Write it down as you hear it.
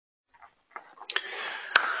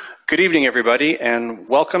Good evening, everybody, and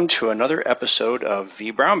welcome to another episode of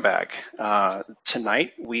V Brown Bag.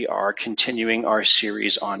 Tonight, we are continuing our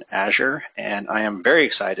series on Azure, and I am very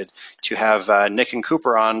excited to have Nick and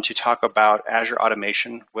Cooper on to talk about Azure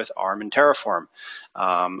automation with ARM and Terraform.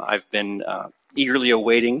 I've been eagerly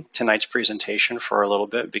awaiting tonight's presentation for a little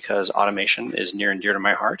bit because automation is near and dear to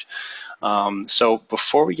my heart. So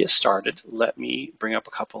before we get started, let me bring up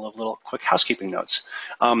a couple of little quick housekeeping notes.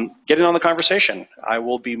 Get in on the conversation. I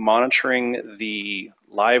will be monitoring the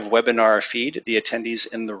live webinar feed, the attendees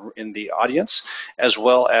in the audience, as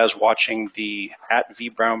well as watching the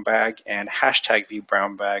 @VBrownBag and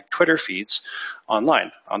 #VBrownBag Twitter feeds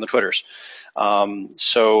online on the Twitters.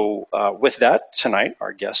 With that, tonight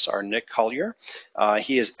our guests are Nick Collier.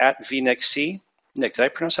 He is @VNickC. Nick, did I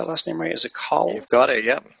pronounce that last name right? Is it Call? You've got it,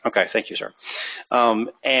 yep. Okay, thank you, sir.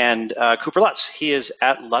 And Cooper Lutz, he is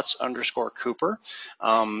 @Lutz_Cooper.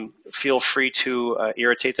 Feel free to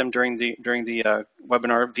irritate them during the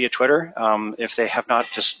webinar via Twitter. If they have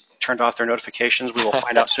not just turned off their notifications, we will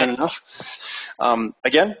find out soon enough.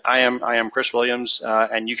 Again, I am Chris Williams,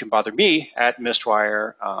 and you can bother me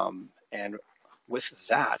 @Mistwire. And with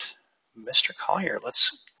that, Mr. Collier,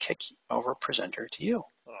 let's kick over presenter to you.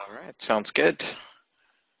 All right, sounds good.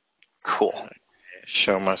 Cool.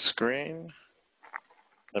 Show my screen.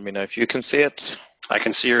 Let me know if you can see it. I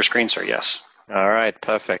can see your screen, sir, yes. All right,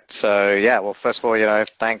 perfect. So yeah, well, first of all,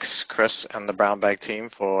 thanks Chris and the Brown Bag team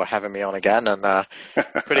for having me on again, and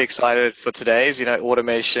pretty excited for today's.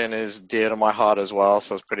 Automation is dear to my heart as well,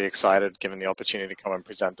 so I was pretty excited given the opportunity to come and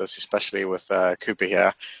present this, especially with Cooper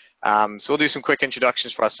here. So we'll do some quick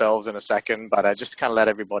introductions for ourselves in a second, but just to kind of let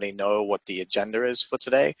everybody know what the agenda is for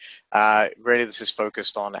today. Really, this is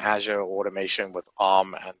focused on Azure automation with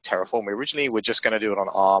ARM and Terraform. We originally were just going to do it on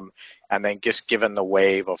ARM, and then just given the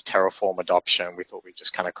wave of Terraform adoption, we thought we'd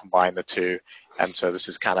just kind of combine the two. And so this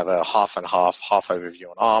is kind of a half and half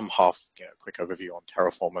overview on ARM, half quick overview on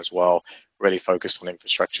Terraform as well, really focused on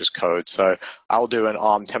infrastructure as code. So I'll do an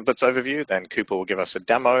ARM templates overview, then Cooper will give us a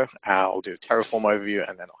demo. I'll do a Terraform overview,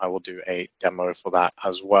 and then I will do a demo for that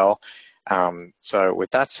as well. So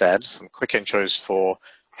with that said, some quick intros for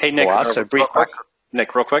Nick, us. So brief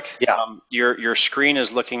Nick, real quick. Yeah. Your screen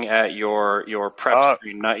is looking at your prep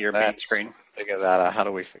screen, not your main screen. Figure that out. How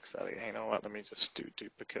do we fix that again? You know what? Let me just do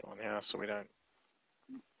duplicate on here so we don't.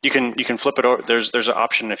 You can flip it over. There's an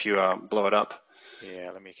option if you blow it up.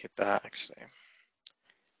 Yeah, let me hit that actually.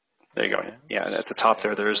 There you go. Yeah, at the top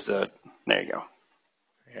there you go.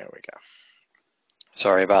 Here we go.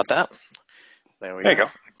 Sorry about that. There we go.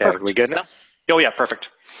 Okay, we good now? Oh yeah,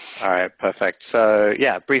 perfect. All right, perfect. So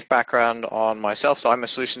yeah, brief background on myself. So I'm a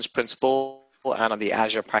solutions principal and I'm the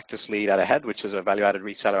Azure practice lead at Ahead, which is a value-added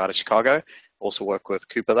reseller out of Chicago. Also work with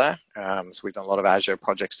Cooper there. So we've done a lot of Azure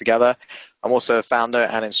projects together. I'm also a founder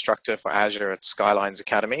and instructor for Azure at Skylines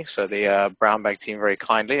Academy. So the Brown Bag team very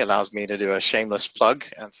kindly allows me to do a shameless plug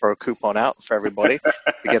and throw a coupon out for everybody to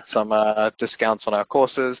get some discounts on our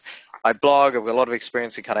courses. I blog. I've got a lot of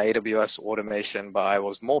experience in kind of AWS automation, but I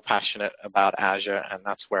was more passionate about Azure, and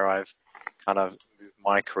that's where I've kind of moved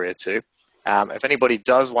my career to. If anybody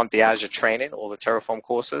does want the Azure training or the Terraform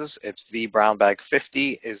courses, it's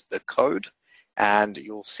vbrownbag50 is the code, and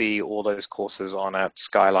you'll see all those courses on at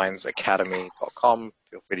skylinesacademy.com.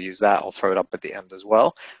 Feel free to use that. I'll throw it up at the end as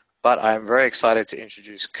well. But I'm very excited to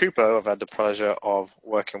introduce Cooper, who I've had the pleasure of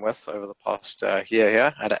working with over the past year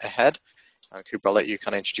here at Ahead. Cooper, I'll let you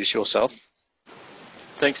kind of introduce yourself.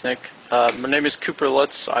 Thanks, Nick. My name is Cooper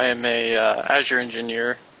Lutz. I am a Azure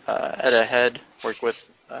engineer at Ahead.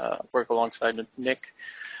 Work alongside Nick.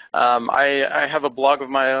 I have a blog of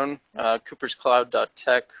my own,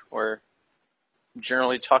 cooperscloud.tech, where I'm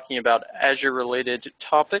generally talking about Azure-related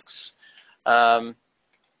topics. I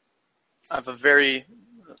have a very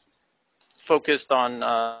focused on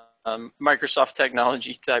Microsoft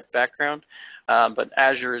technology type background, but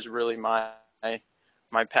Azure is really my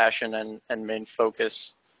passion and main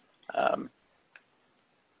focus.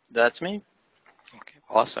 That's me. Okay,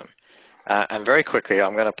 awesome. And very quickly,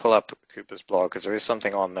 I'm going to pull up Cooper's blog because there is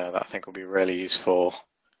something on there that I think will be really useful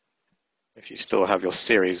if you still have your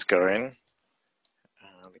series going.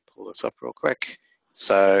 Let me pull this up real quick.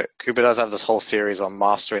 So Cooper does have this whole series on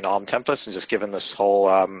mastering ARM templates, and just given this whole,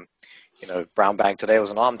 Brown Bag today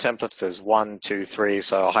was an ARM templates. There's 1, 2, 3,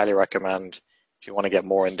 so I highly recommend if you want to get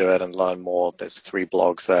more into it and learn more. There's 3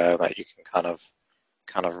 blogs there that you can kind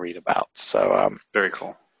of read about. So very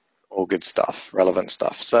cool. All good stuff, relevant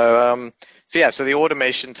stuff. So so the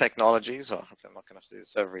automation technologies. I'm not going to do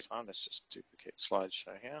this every time. Let's just duplicate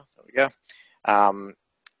slideshow here. There we go.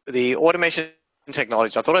 The automation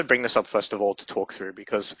technology. I thought I'd bring this up first of all to talk through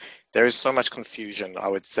because there is so much confusion, I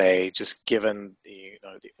would say, just given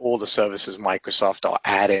all the services Microsoft are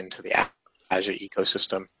adding to the Azure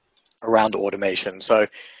ecosystem around automation. So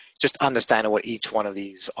just understanding what each one of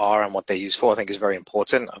these are and what they're used for, I think is very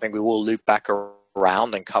important. I think we will loop back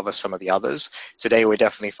around and cover some of the others. Today, we're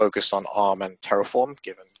definitely focused on ARM and Terraform,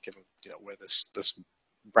 given where this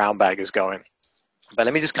brown bag is going. But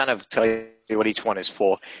let me just kind of tell you what each one is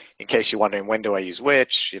for, in case you're wondering, when do I use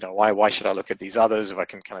which? Why should I look at these others if I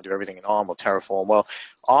can kind of do everything in ARM or Terraform? Well,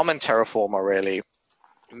 ARM and Terraform are really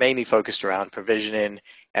mainly focused around provisioning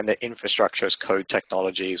and the infrastructure as code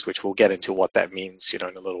technologies, which we'll get into what that means, in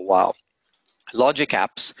a little while. Logic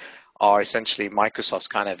apps are essentially Microsoft's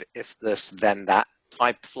kind of if this, then that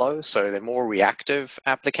type flow. So they're more reactive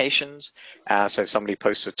applications. So if somebody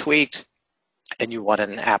posts a tweet, and you want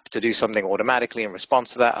an app to do something automatically in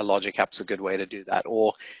response to that, a Logic app's a good way to do that.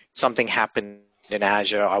 Or something happened in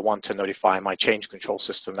Azure, I want to notify my change control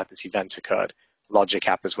system that this event occurred. Logic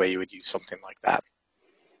app is where you would use something like that.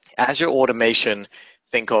 Azure automation,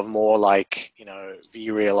 think of more like,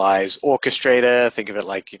 vRealize Orchestrator, think of it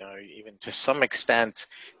like, even to some extent,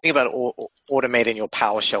 think about automating your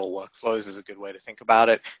PowerShell workflows is a good way to think about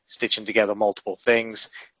it, stitching together multiple things.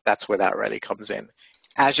 That's where that really comes in.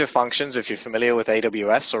 Azure Functions, if you're familiar with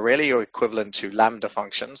AWS, are really your equivalent to Lambda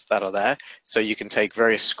functions that are there. So you can take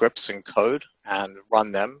various scripts and code and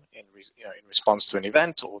run them in response to an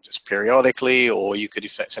event, or just periodically, or you could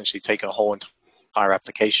essentially take a whole entire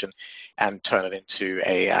application and turn it into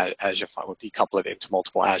a Azure or decouple it into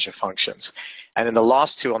multiple Azure functions. And then the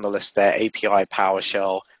last two on the list there, API,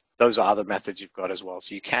 PowerShell, those are other methods you've got as well.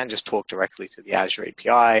 So you can just talk directly to the Azure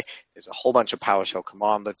API. There's a whole bunch of PowerShell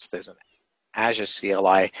commandlets. There's an Azure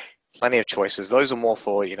CLI, plenty of choices. Those are more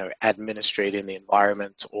for, administrating the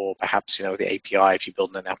environment, or perhaps, the API, if you're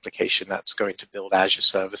building an application that's going to build Azure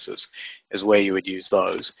services, is where you would use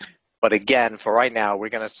those. But again, for right now, we're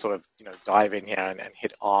going to sort of, dive in here and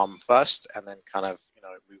hit ARM first, and then kind of,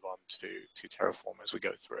 move on to Terraform as we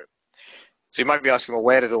go through. So you might be asking, well,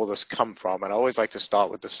 where did all this come from? And I always like to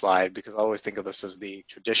start with the slide, because I always think of this as the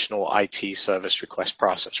traditional IT service request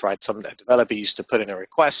process, right? Some developer used to put in a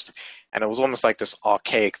request, and it was almost like this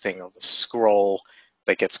archaic thing of the scroll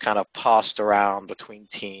that gets kind of passed around between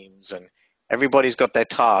teams, and everybody's got their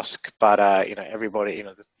task, but everybody,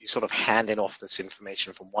 you sort of handing off this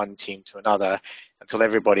information from one team to another until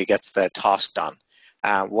everybody gets their task done.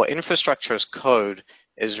 What infrastructure as code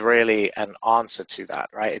is really an answer to that,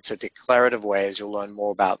 right? It's a declarative way, as you'll learn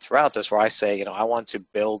more about throughout this, where I say, I want to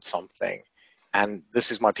build something, and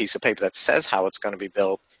this is my piece of paper that says how it's going to be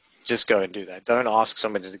built. Just go and do that. Don't ask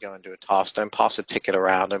somebody to go and do a task. Don't pass a ticket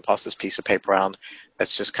around. Don't pass this piece of paper around.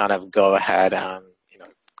 Let's just kind of go ahead and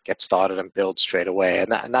get started and build straight away.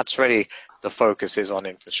 And that's really the focus is on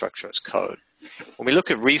infrastructure as code. When we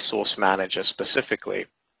look at Resource Manager specifically,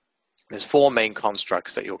 there's four main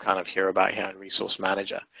constructs that you'll kind of hear about here in Resource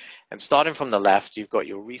Manager. And starting from the left, you've got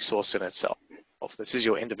your resource in itself. This is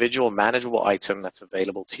your individual manageable item that's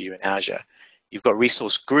available to you in Azure. You've got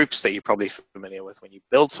resource groups that you're probably familiar with when you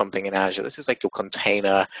build something in Azure. This is like your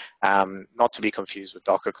container, not to be confused with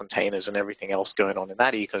Docker containers and everything else going on in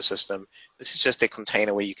that ecosystem. This is just a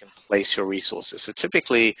container where you can place your resources. So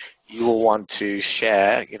typically, you will want to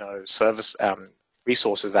share, service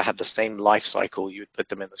resources that have the same life cycle. You would put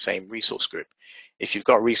them in the same resource group. If you've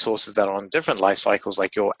got resources that are on different life cycles,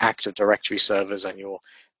 like your Active Directory servers and your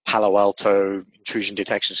Palo Alto intrusion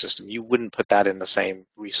detection system, you wouldn't put that in the same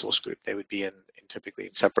resource group. They would be typically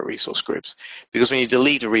in separate resource groups. Because when you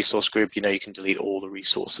delete a resource group, you can delete all the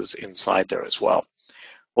resources inside there as well.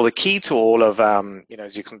 Well, the key to all of,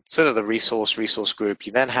 as you consider the resource group,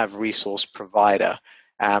 you then have resource provider.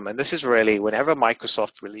 And this is really whenever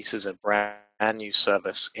Microsoft releases a brand new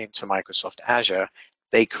service into Microsoft Azure,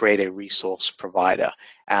 they create a resource provider.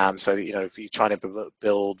 So, if you're trying to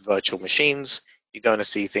build virtual machines, you're going to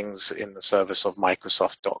see things in the service of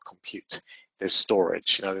Microsoft.compute. There's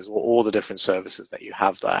storage, there's all the different services that you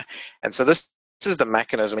have there. And so this is the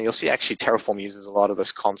mechanism, and you'll see actually Terraform uses a lot of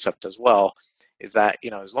this concept as well, is that,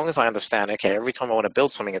 as long as I understand, okay, every time I want to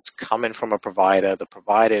build something, it's coming from a provider. The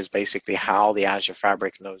provider is basically how the Azure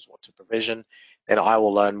Fabric knows what to provision. Then I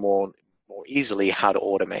will learn more easily how to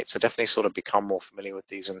automate. So definitely sort of become more familiar with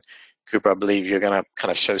these. And Cooper, I believe you're going to kind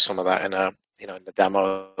of show some of that in in the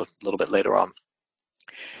demo a little bit later on.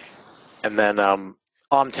 And then ARM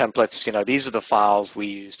templates, these are the files we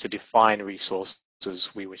use to define resources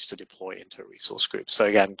we wish to deploy into a resource group. So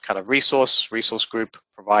again, kind of resource group,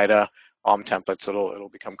 provider, ARM templates. It'll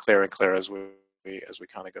become clearer and clearer as we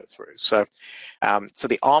kind of go through. So, so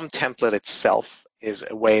the ARM template itself is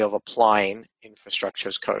a way of applying infrastructure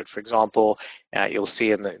as code. For example, you'll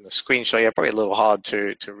see in the screenshot here, probably a little hard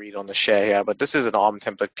to read on the share here, but this is an ARM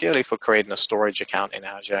template purely for creating a storage account in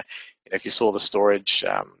Azure. If you saw the storage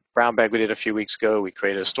brown bag we did a few weeks ago, we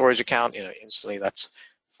created a storage account. Instantly that's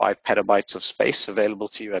 5 petabytes of space available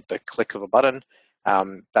to you at the click of a button.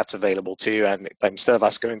 That's available to you, and instead of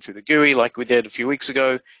us going through the GUI like we did a few weeks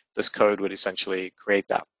ago, this code would essentially create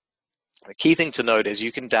that. The key thing to note is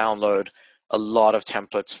you can download a lot of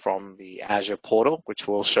templates from the Azure portal, which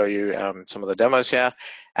will show you some of the demos here.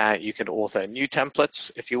 You can author new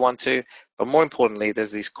templates if you want to, but more importantly,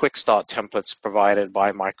 there's these quick start templates provided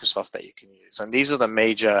by Microsoft that you can use. And these are the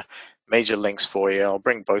major links for you. I'll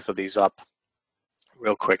bring both of these up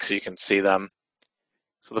real quick so you can see them.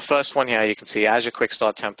 So the first one here, you can see Azure Quick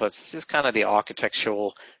Start Templates. This is kind of the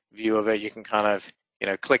architectural view of it. You can kind of,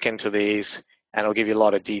 click into these, and it'll give you a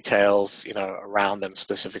lot of details, around them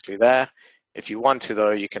specifically there. If you want to,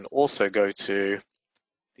 though, you can also go to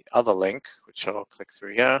the other link, which I'll click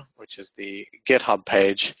through here, which is the GitHub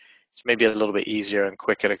page. It's maybe a little bit easier and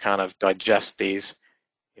quicker to kind of digest these,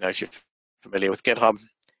 if you're familiar with GitHub.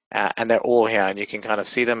 And they're all here, and you can kind of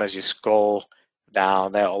see them as you scroll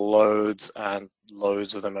down. There are loads and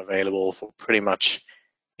loads of them available for pretty much,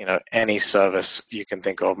 any service you can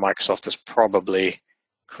think of. Microsoft has probably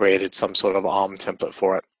created some sort of ARM template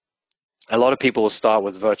for it. A lot of people will start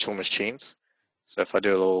with virtual machines. So if I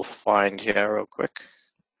do a little find here real quick,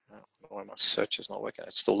 why my search is not working.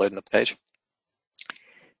 It's still loading the page.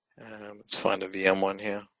 Let's find a VM one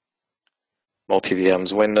here.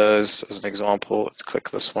 Multi-VMs Windows as an example. Let's click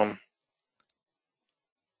this one.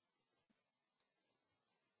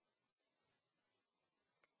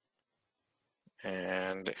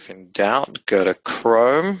 And if in doubt, go to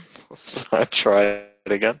Chrome. Let's try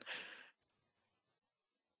it again.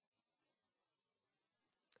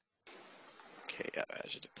 Okay, yeah,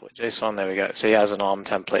 Azure deploy JSON. There we go. So he has an ARM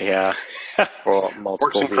template here for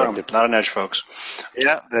multiple VM deployments. Not an Edge, folks.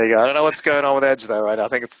 Yeah, there you go. I don't know what's going on with Edge though, right? I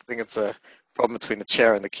think it's a problem between the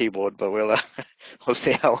chair and the keyboard, but we'll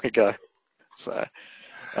see how we go. So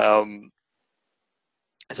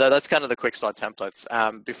that's kind of the quick start templates.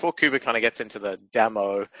 Before Kuba kind of gets into the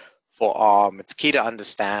demo for ARM, it's key to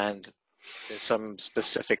understand there's some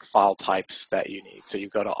specific file types that you need. So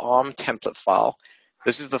you've got an ARM template file.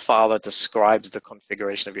 This is the file that describes the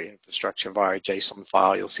configuration of your infrastructure via a JSON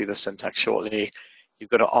file. You'll see the syntax shortly. You've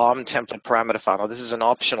got an ARM template parameter file. Now, this is an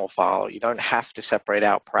optional file. You don't have to separate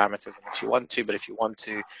out parameters unless you want to, but if you want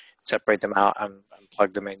to separate them out and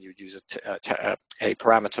plug them in, you'd use a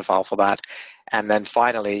parameter file for that. And then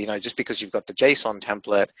finally, just because you've got the JSON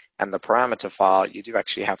template and the parameter file, you do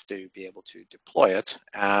actually have to be able to deploy it.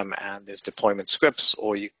 And there's deployment scripts,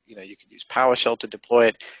 or you can use PowerShell to deploy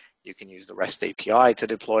it. You can use the REST API to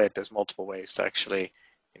deploy it. There's multiple ways to actually,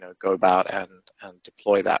 go about and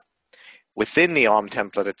deploy that. Within the ARM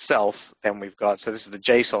template itself, then we've got, so this is the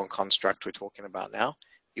JSON construct we're talking about now.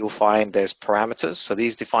 You'll find there's parameters. So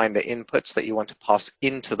these define the inputs that you want to pass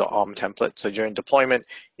into the ARM template. So during deployment,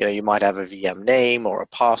 you might have a VM name or a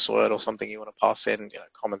password or something you want to pass in.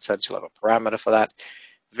 Common sense, you'll have a parameter for that.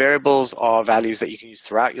 Variables are values that you can use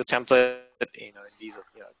throughout your template. These are,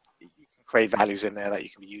 you can create values in there that you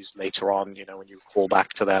can use later on, when you call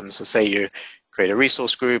back to them. So say you create a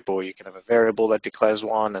resource group, or you can have a variable that declares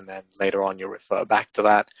one, and then later on you refer back to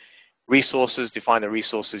that. Resources, define the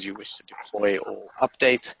resources you wish to deploy or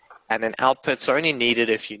update. And then outputs are only needed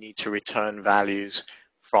if you need to return values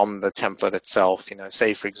from the template itself.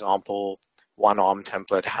 Say, for example, one ARM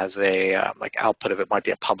template has a output of it might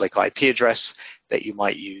be a public IP address that you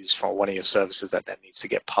might use from one of your services that then needs to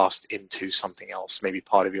get passed into something else, maybe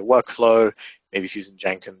part of your workflow, maybe if using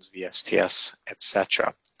Jenkins, VSTS,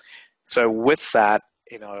 etc. So with that,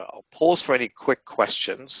 I'll pause for any quick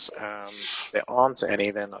questions. If there aren't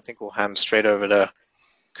any, then I think we'll hand straight over to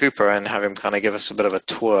Cooper and have him kind of give us a bit of a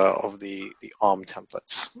tour of the ARM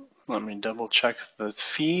templates. Let me double check the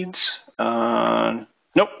feeds.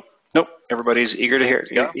 Nope. Everybody's eager to hear.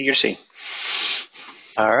 Yeah. Eager to see.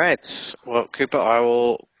 All right. Well, Cooper, I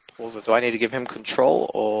will pause it. Do I need to give him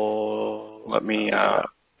control, or let me another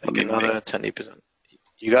 10%?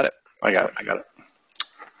 You got it. I got it.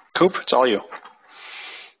 Coop, it's all you.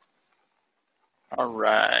 All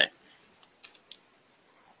right.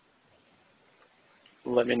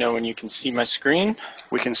 Let me know when you can see my screen.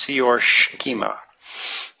 We can see your schema.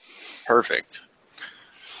 Perfect.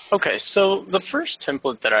 Okay, so the first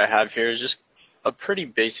template that I have here is just a pretty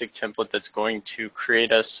basic template that's going to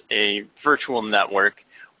create us a virtual network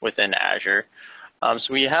within Azure.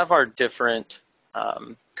 So we have our different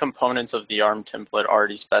components of the ARM template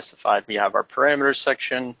already specified. We have our parameters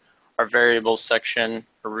section, our variables section,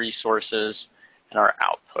 our resources, and our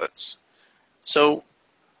outputs. So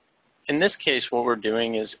in this case, what we're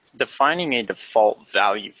doing is defining a default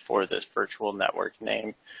value for this virtual network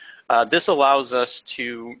name. This allows us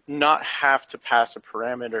to not have to pass a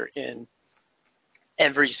parameter in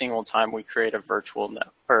every single time we create a virtual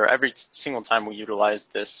network, or every single time we utilize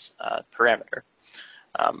this parameter.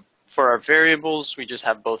 For our variables, we just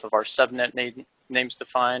have both of our subnet names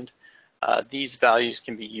defined. These values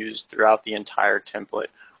can be used throughout the entire template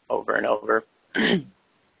over and over.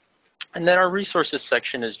 And then our resources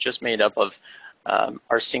section is just made up of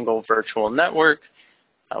our single virtual network,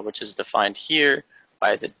 which is defined here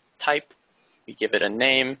by the type. We give it a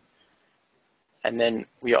name. And then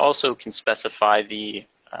we also can specify the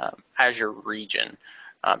Azure region.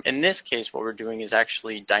 In this case, what we're doing is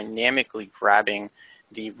actually dynamically grabbing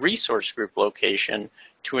the resource group location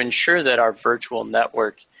to ensure that our virtual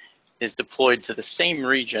network is deployed to the same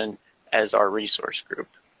region as our resource group.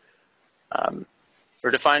 We're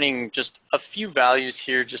defining just a few values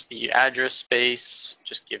here, just the address space,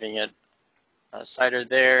 just giving it a CIDR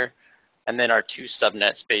there, and then our 2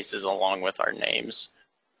 subnet spaces along with our names.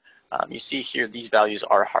 You see here, these values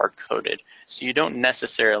are hard-coded, so you don't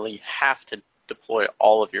necessarily have to deploy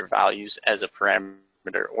all of your values as a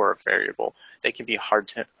parameter or a variable. They can be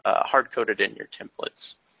hard-coded in your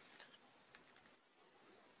templates.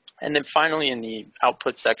 And then finally, in the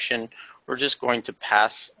output section, we're just going to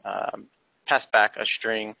pass back a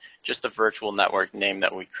string, just the virtual network name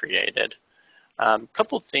that we created.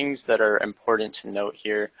 Couple things that are important to note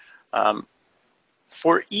here.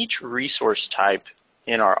 For each resource type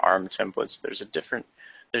in our ARM templates, there's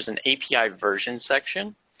an API version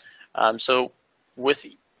section. So with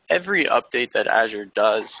every update that Azure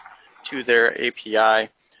does to their API,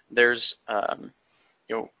 there's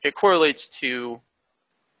it correlates to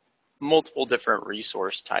multiple different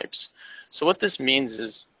resource types. So what this means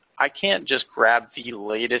is I can't just grab the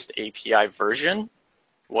latest API version,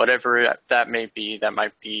 whatever that may be. That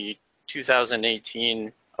might be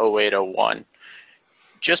 2018 0801.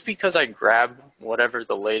 Just because I grab whatever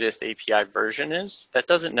the latest API version is, that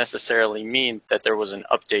doesn't necessarily mean that there was an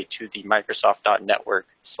update to the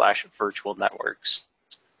Microsoft.network/virtual networks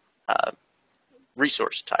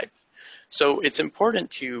resource type. So it's important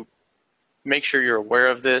to make sure you're aware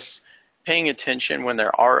of this, paying attention when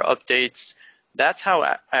there are updates. That's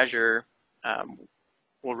how Azure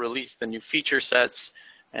will release the new feature sets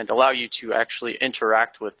and allow you to actually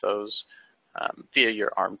interact with those via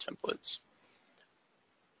your ARM templates.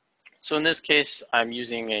 So in this case, I'm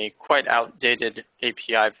using a quite outdated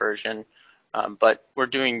API version, but we're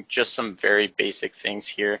doing just some very basic things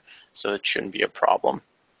here, so it shouldn't be a problem.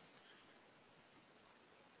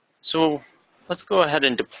 So let's go ahead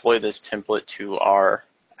and deploy this template to our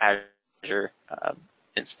Azure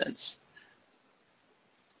instance.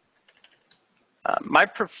 My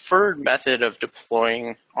preferred method of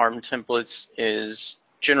deploying ARM templates is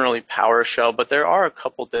generally PowerShell, but there are a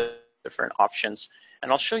couple different options,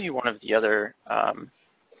 and I'll show you one of the other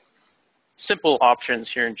simple options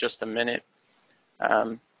here in just a minute.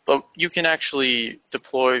 But you can actually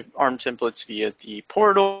deploy ARM templates via the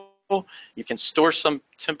portal. You can store some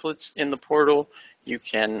templates in the portal. You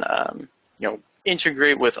can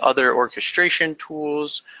integrate with other orchestration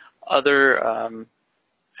tools, other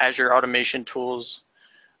Azure automation tools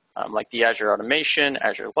like the Azure Automation,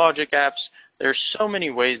 Azure Logic Apps. There's so many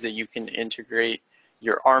ways that you can integrate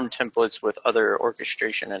your ARM templates with other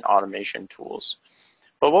orchestration and automation tools.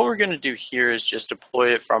 But what we're going to do here is just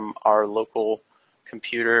deploy it from our local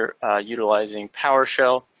computer utilizing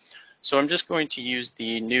PowerShell. So I'm just going to use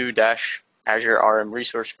the new -Azure RM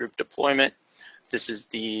resource group deployment. This is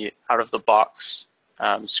the out-of-the-box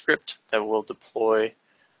script that will deploy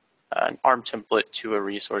an ARM template to a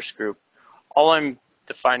resource group. All I'm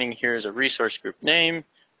defining here is a resource group name,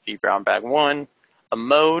 vBrownBag1, a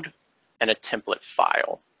mode, and a template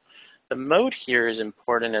file. The mode here is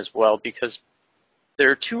important as well because there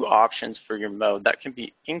are 2 options for your mode that can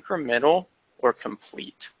be incremental or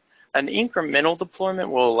complete. An incremental deployment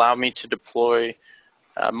will allow me to deploy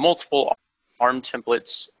multiple ARM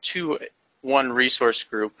templates to one resource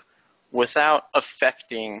group without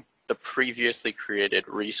affecting the previously created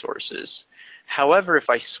resources. However, if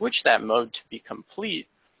I switch that mode to be complete,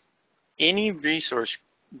 any resource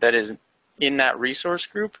that is in that resource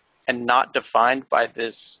group and not defined by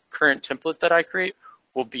this current template that I create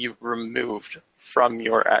will be removed from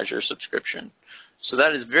your Azure subscription. So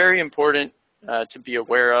that is very important to be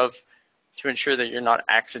aware of to ensure that you're not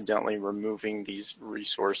accidentally removing these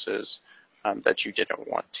resources that you didn't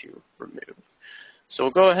want to remove. So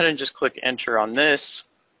we'll go ahead and just click enter on this.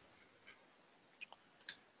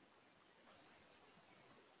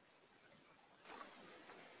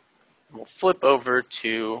 We'll flip over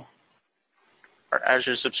to our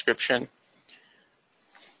Azure subscription.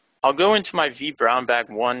 I'll go into my vBrownBag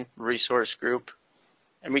 1 resource group,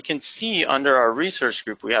 and we can see under our resource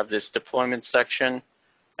group we have this deployment section,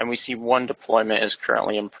 and we see one deployment is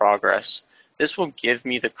currently in progress. This will give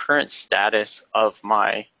me the current status of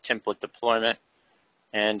my template deployment,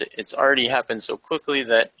 and it's already happened so quickly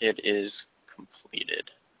that it is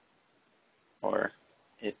completed, or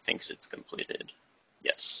it thinks it's completed.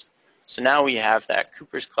 Yes. So now we have that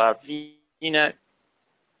Cooper's Cloud VNet.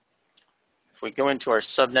 If we go into our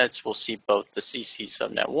subnets, we'll see both the CC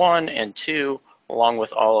subnet 1 and 2, along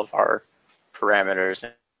with all of our parameters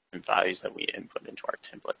and values that we input into our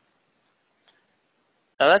template.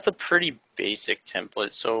 Now that's a pretty basic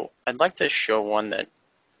template, so I'd like to show one that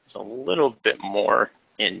is a little bit more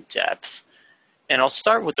in depth. And I'll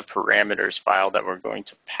start with the parameters file that we're going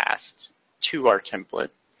to pass to our template.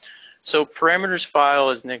 So parameters file,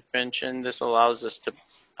 as Nick mentioned, this allows us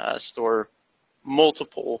to store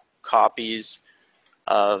multiple copies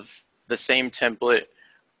of the same template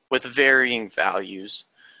with varying values.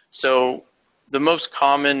 So the most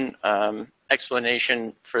common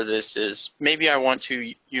explanation for this is maybe I want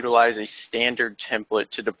to utilize a standard template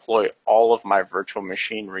to deploy all of my virtual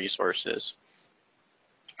machine resources.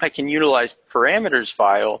 I can utilize parameters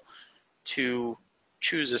file to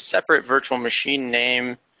choose a separate virtual machine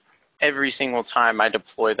name every single time I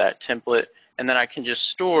deploy that template, and then I can just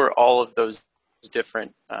store all of those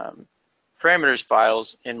different parameters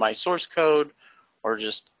files in my source code or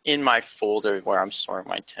just in my folder where I'm storing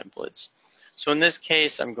my templates. So in this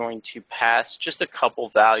case, I'm going to pass just a couple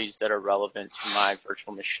values that are relevant to my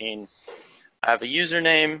virtual machine. I have a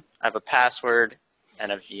username, I have a password,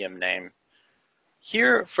 and a VM name.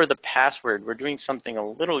 Here for the password, we're doing something a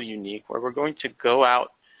little unique where we're going to go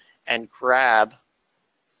out and grab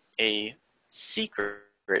a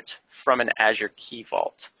secret from an Azure Key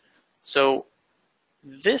Vault. So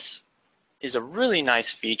this is a really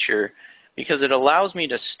nice feature because it allows me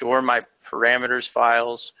to store my parameters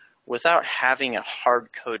files without having a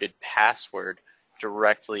hard-coded password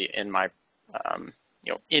directly in my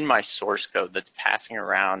in my source code that's passing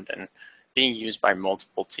around and being used by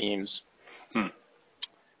multiple teams.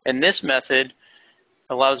 And this method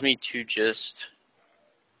allows me to just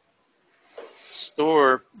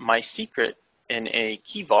store my secret in a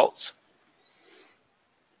Key Vault.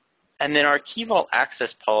 And then our Key Vault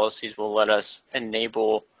access policies will let us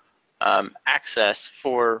enable access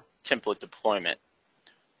for template deployment.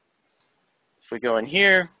 If we go in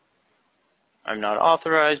here, I'm not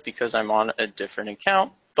authorized because I'm on a different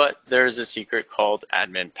account, but there's a secret called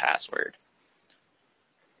admin password.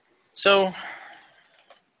 So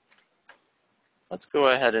let's go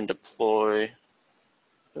ahead and deploy.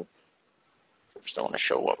 First, I want to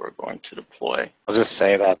show what we're going to deploy. I'll just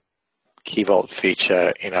say that Key Vault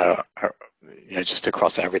feature, just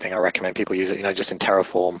across everything, I recommend people use it. Just in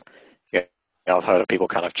Terraform, I've heard of people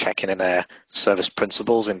kind of checking in their service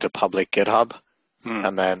principals into public GitHub,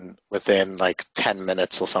 and then within like 10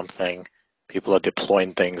 minutes or something, people are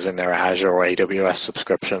deploying things in their Azure or AWS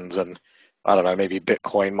subscriptions, and I don't know, maybe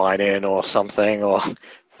Bitcoin mining or something,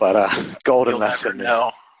 but golden lesson. Never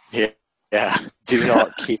know. Yeah.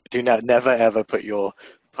 Never ever put your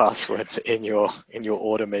passwords in your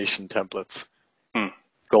automation templates.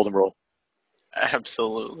 Golden rule.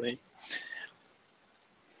 Absolutely.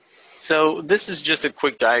 So this is just a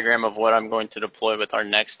quick diagram of what I'm going to deploy with our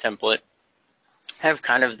next template. I have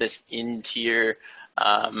kind of this in-tier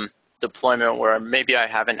deployment where maybe I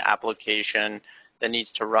have an application that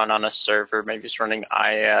needs to run on a server, maybe it's running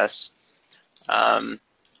IaaS.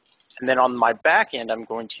 And then on my back end, I'm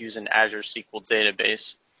going to use an Azure SQL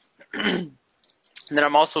database. And then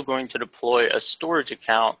I'm also going to deploy a storage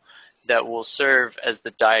account that will serve as the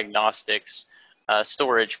diagnostics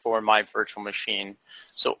storage for my virtual machine.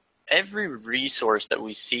 So every resource that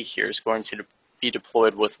we see here is going to be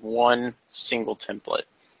deployed with one single template.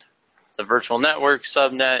 The virtual network,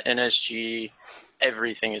 subnet, NSG,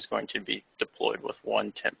 everything is going to be deployed with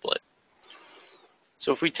one template.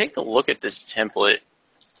 So if we take a look at this template,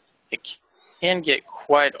 it can get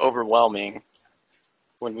quite overwhelming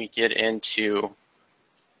when we get into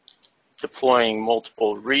deploying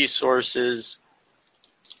multiple resources.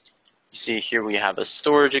 You see here we have a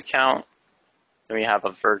storage account, then we have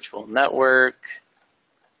a virtual network,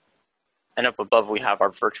 and up above we have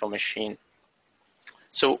our virtual machine.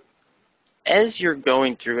 So as you're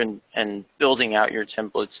going through and building out your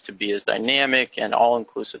templates to be as dynamic and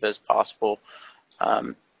all-inclusive as possible,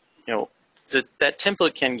 that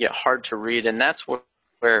template can get hard to read, and that's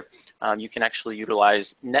where you can actually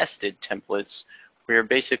utilize nested templates, where you're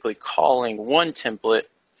basically calling one template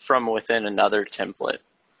from within another template.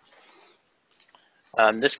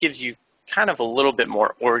 This gives you kind of a little bit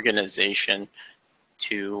more organization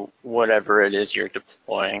to whatever it is you're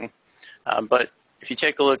deploying. But if you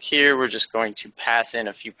take a look here, we're just going to pass in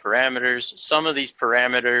a few parameters. Some of these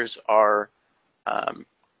parameters are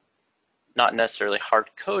not necessarily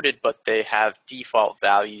hard-coded, but they have default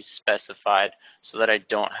values specified so that I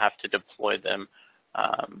don't have to deploy them,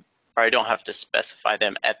 or I don't have to specify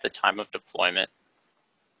them at the time of deployment.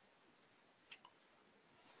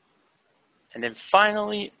 And then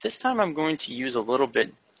finally, this time I'm going to use a little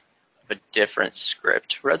bit of a different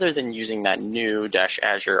script. Rather than using that new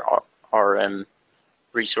 -Azure RM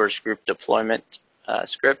resource group deployment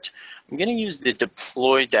script, I'm going to use the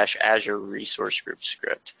deploy-Azure resource group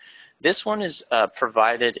script. This one is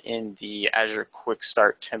provided in the Azure Quick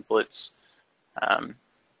Start Templates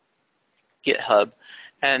GitHub.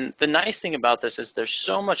 And the nice thing about this is there's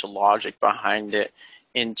so much logic behind it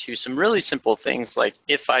into some really simple things like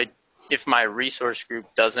if my resource group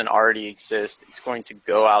doesn't already exist, it's going to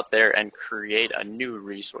go out there and create a new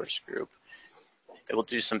resource group. It will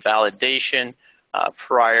do some validation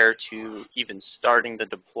prior to even starting the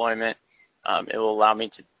deployment. It will allow me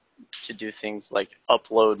to do things like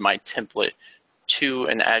upload my template to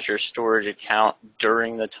an Azure storage account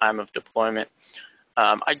during the time of deployment.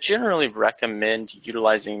 I generally recommend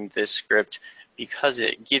utilizing this script because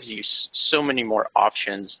it gives you so many more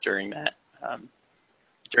options during that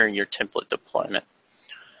during your template deployment.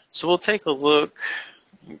 So we'll take a look,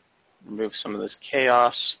 remove some of this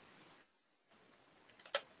chaos.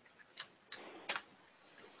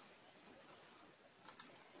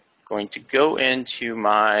 Going to go into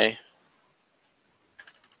my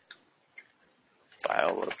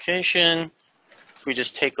file location. If we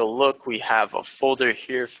just take a look, we have a folder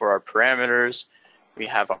here for our parameters. We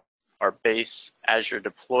have our base Azure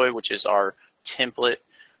deploy, which is our template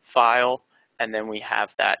file, and then we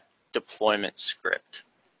have that deployment script.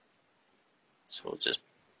 So we'll just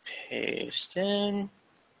paste in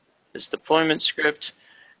this deployment script.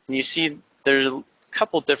 And you see there's a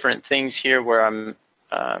couple different things here where I'm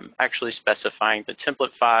actually specifying the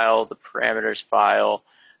template file, the parameters file,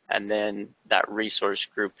 and then that resource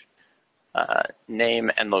group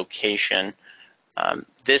name and location.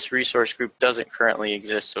 This resource group doesn't currently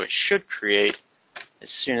exist, so it should create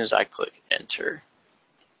as soon as I click enter.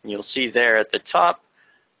 And you'll see there at the top,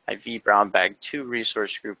 my vBrownBag2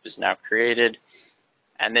 resource group is now created.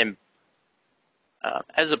 And then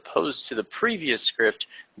as opposed to the previous script,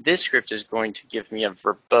 this script is going to give me a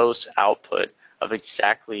verbose output of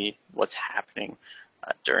exactly what's happening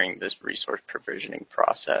during this resource provisioning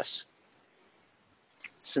process.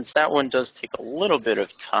 Since that one does take a little bit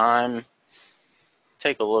of time,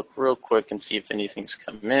 take a look real quick and see if anything's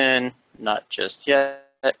come in. Not just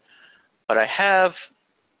yet, but I have.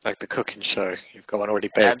 Like the cooking show, you've got one already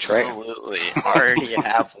baked, right? Absolutely, already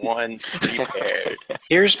have one prepared.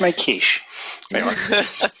 Here's my quiche.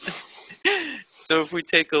 So if we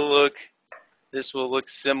take a look, this will look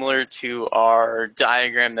similar to our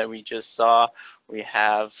diagram that we just saw. We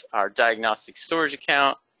have our diagnostic storage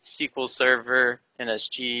account, SQL Server,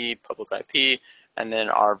 NSG, public IP, and then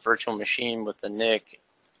our virtual machine with the NIC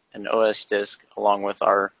and OS disk along with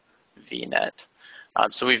our VNet.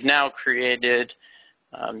 So we've now created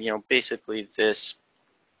basically this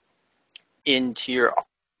in-tier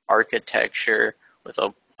architecture with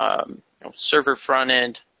a server front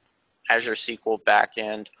end, Azure SQL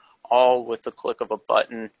backend, all with the click of a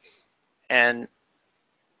button. And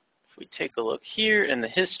if we take a look here in the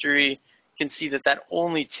history, you can see that that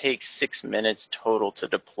only takes 6 minutes total to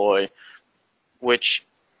deploy, which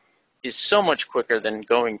is so much quicker than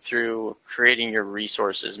going through creating your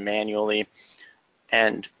resources manually.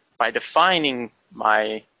 And by defining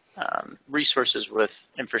my resources with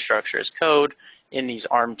infrastructure as code in these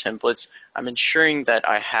ARM templates, I'm ensuring that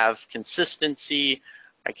I have consistency.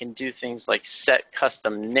 I can do things like set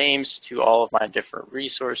custom names to all of my different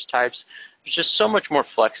resource types. There's just so much more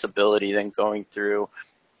flexibility than going through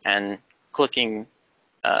and clicking,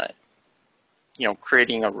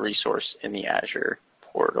 creating a resource in the Azure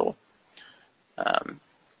portal.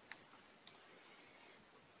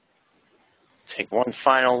 Take one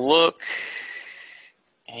final look,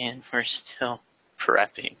 and we're still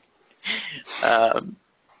prepping.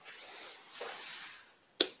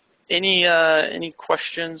 Any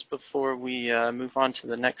questions before we move on to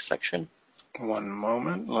the next section? One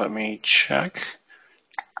moment, let me check.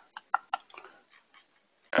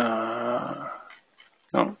 No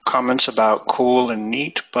comments about cool and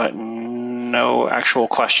neat, but no actual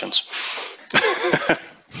questions.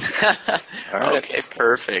 Okay,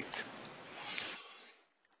 perfect.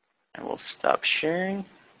 And we'll stop sharing.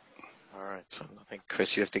 All right, so I think,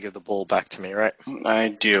 Chris, you have to give the ball back to me, right? I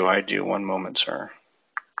do. 1 moment, sir.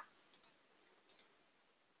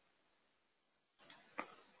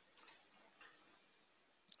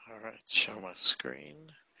 All right, show my screen.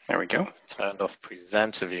 There we go. I've turned off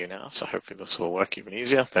presenter view now, so hopefully this will work even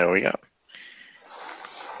easier. There we go.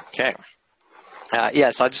 Okay.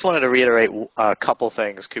 Yeah, so I just wanted to reiterate a couple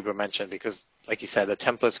things Cooper mentioned, because, like you said, the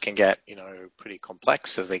templates can get pretty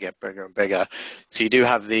complex as they get bigger and bigger. So you do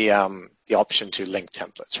have the option to link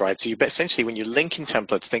templates, right? So you essentially, when you're linking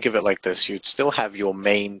templates, think of it like this: you'd still have your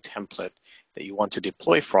main template that you want to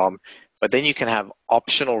deploy from, but then you can have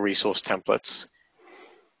optional resource templates,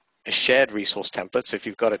 a shared resource template. So if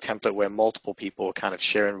you've got a template where multiple people are kind of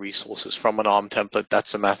sharing resources from an ARM template,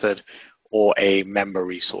 that's a method, or a member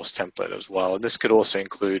resource template as well. And this could also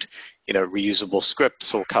include, reusable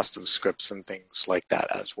scripts or custom scripts and things like that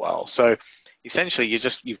as well. So essentially,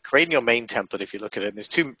 you've created your main template. If you look at it, and there's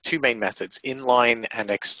two main methods: inline and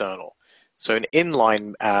external. So an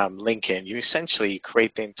inline link-in, you essentially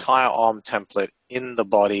create the entire ARM template in the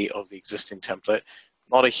body of the existing template.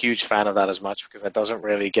 Not a huge fan of that as much, because that doesn't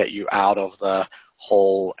really get you out of the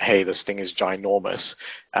whole, hey, this thing is ginormous.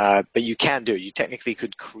 But you can do it. You technically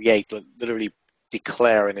could create, literally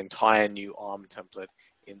declare an entire new ARM template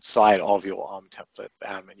inside of your ARM template.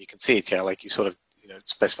 And you can see it here, like you sort of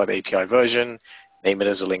specify the API version, name it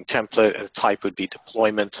as a link template, the type would be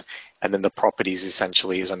deployment, and then the properties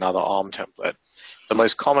essentially is another ARM template. The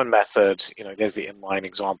most common method, there's the inline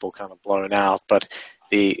example kind of blown out, but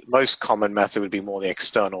the most common method would be more the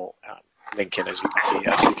external link-in, as you can see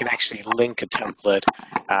here. So you can actually link a template.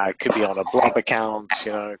 It could be on a blob account,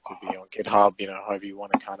 it could be on GitHub, however you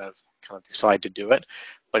want to kind of decide to do it.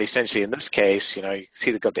 But essentially, in this case, you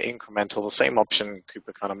see they've got the incremental, the same option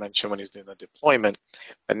Cooper kind of mentioned when he was doing the deployment.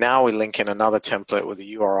 But now we link in another template with a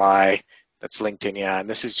URI that's linked in here, and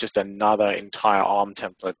this is just another entire ARM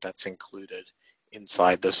template that's included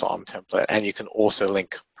inside this ARM template. And you can also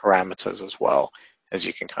link parameters as well, as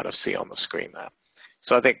you can kind of see on the screen there.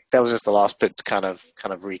 So I think that was just the last bit to kind of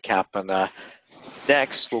recap. And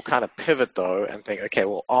next, we'll kind of pivot though and think, okay,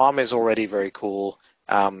 well, ARM is already very cool.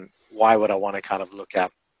 Why would I want to kind of look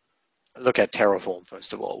at Terraform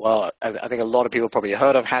first of all? Well, I think a lot of people probably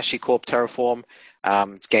heard of HashiCorp Terraform.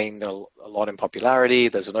 It's gained a lot in popularity.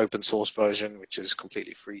 There's an open source version which is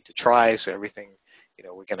completely free to try. So everything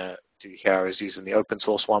we're going to do here is using the open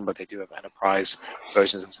source one, but they do have enterprise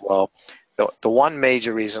versions as well. The one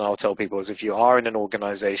major reason I'll tell people is if you are in an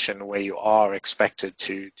organization where you are expected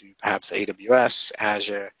to do perhaps AWS,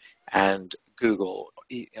 Azure, and Google,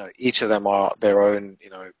 each of them are their own,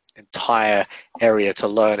 entire area to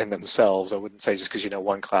learn in themselves. I wouldn't say just because you know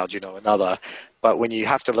one cloud, you know another. But when you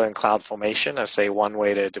have to learn CloudFormation, I say one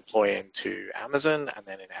way to deploy into Amazon, and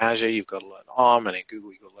then in Azure, you've got to learn ARM, and in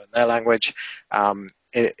Google, you've got to learn their language.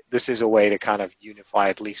 This is a way to kind of unify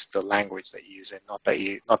at least the language that you use. Not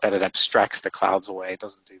that it abstracts the clouds away. It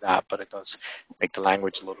doesn't do that, but it does make the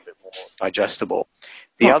language a little bit more digestible.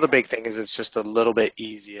 The other big thing is it's just a little bit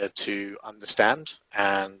easier to understand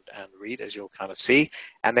and read, as you'll kind of see.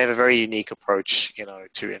 And they have a very unique approach,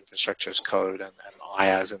 to infrastructure as code and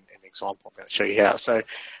IaaS in the example I'm going to show you here. So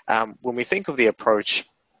when we think of the approach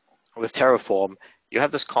with Terraform, you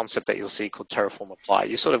have this concept that you'll see called Terraform Apply.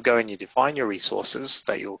 You sort of go and you define your resources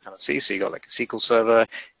that you'll kind of see. So you got like a SQL server,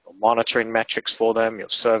 your monitoring metrics for them, your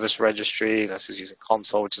service registry. This is using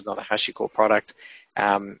Consul, which is another HashiCorp product.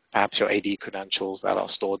 Perhaps your AD credentials that are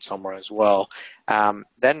stored somewhere as well. Then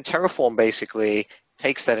Terraform basically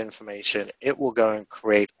takes that information, it will go and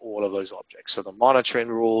create all of those objects. So the monitoring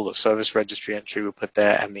rule, the service registry entry will put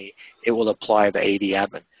there, and it will apply the AD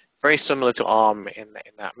admin. Very similar to ARM in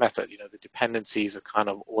that method. The dependencies are kind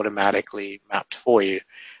of automatically mapped for you.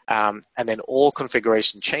 And then all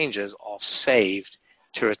configuration changes are saved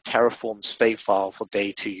to a Terraform state file for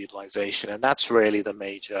day 2 utilization. And that's really the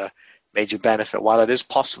major benefit. While it is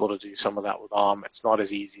possible to do some of that with ARM, it's not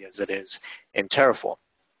as easy as it is in Terraform.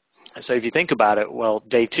 And so if you think about it, well,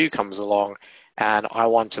 day 2 comes along and I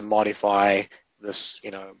want to modify this,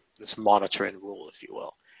 this monitoring rule, if you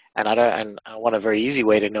will. And I want a very easy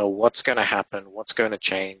way to know what's going to happen, what's going to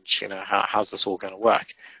change, how's this all going to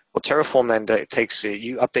work. Well, Terraform then takes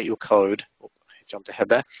you update your code. I jumped ahead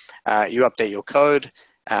there. You update your code,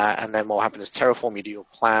 and then what will happen is Terraform, you do your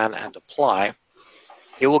plan and apply.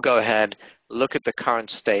 It will go ahead, look at the current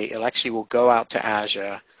state. It actually will go out to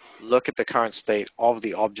Azure, look at the current state of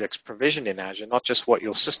the objects provisioned in Azure, not just what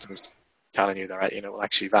your system's telling you, that it will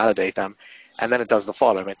actually validate them. And then it does the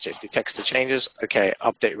following. It detects the changes. Okay,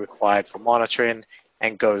 update required for monitoring,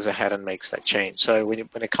 and goes ahead and makes that change. So when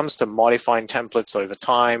it comes to modifying templates over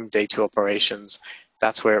time, day 2 operations,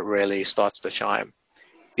 that's where it really starts to shine.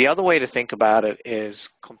 The other way to think about it is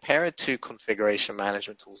compare it to configuration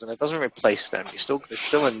management tools, and it doesn't replace them. There's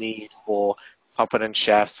still a need for Puppet and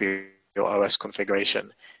Chef for your OS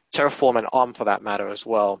configuration. Terraform and ARM, for that matter, as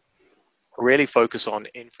well, really focus on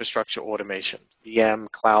infrastructure automation, VM,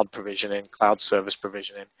 cloud provisioning, cloud service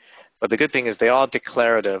provisioning. But the good thing is they are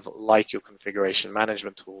declarative like your configuration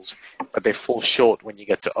management tools, but they fall short when you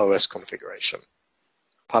get to OS configuration.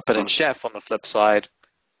 Puppet and Chef, on the flip side,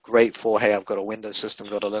 great for, hey, I've got a Windows system,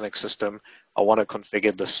 got a Linux system, I want to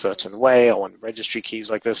configure this certain way, I want registry keys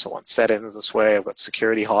like this, I want settings this way, I've got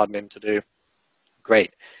security hardening to do.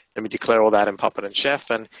 Great. Let me declare all that in Puppet and Chef,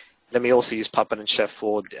 and let me also use Puppet and Chef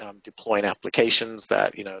for deploying applications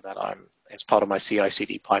that I'm as part of my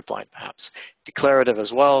CI/CD pipeline, perhaps. Declarative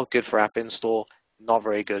as well, good for app install, not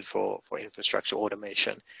very good for infrastructure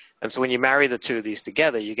automation. And so when you marry the two of these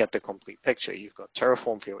together, you get the complete picture. You've got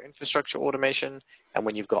Terraform for your infrastructure automation, and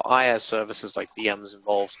when you've got IaaS services like VMs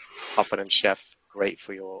involved, Puppet and Chef, great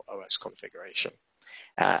for your OS configuration.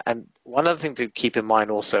 And one other thing to keep in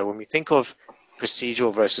mind also, when we think of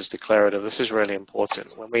procedural versus declarative, this is really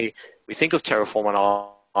important. When we think of Terraform and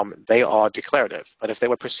ARM, they are declarative. But if they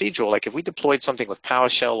were procedural, like if we deployed something with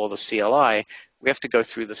PowerShell or the CLI, we have to go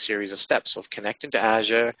through the series of steps of connecting to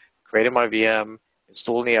Azure, creating my VM,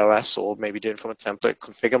 installing the OS, or maybe doing from a template,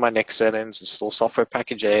 configure my NIC settings, install software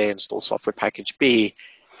package A, install software package B.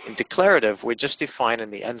 In declarative, we're just defining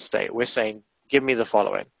the end state. We're saying, give me the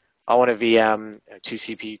following. I want a VM, 2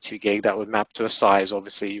 CPU, 2 gig, that would map to a size,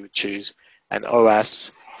 obviously you would choose an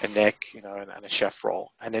OS, a NIC, and a chef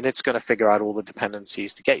role. And then it's going to figure out all the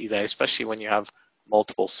dependencies to get you there, especially when you have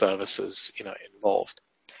multiple services, involved.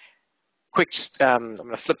 Quick, I'm going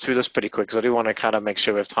to flip through this pretty quick because I do want to kind of make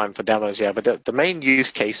sure we have time for demos here. But the main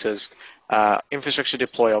use cases, infrastructure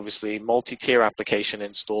deploy, obviously, multi-tier application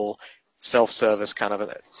install, self-service kind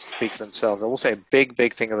of speak for themselves. I will say a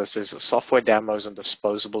big thing of this is software demos and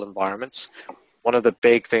disposable environments. One of the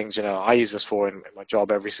big things, I use this for in my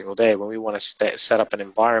job every single day. When we want to set up an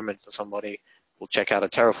environment for somebody, we'll check out a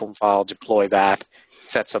Terraform file, deploy that,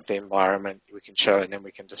 sets up the environment, we can show it, and then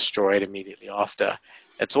we can destroy it immediately after.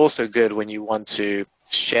 It's also good when you want to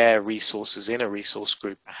share resources in a resource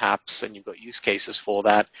group, perhaps, and you've got use cases for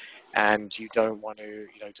that, and you don't want to,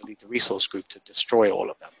 delete the resource group to destroy all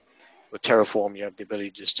of them. With Terraform, you have the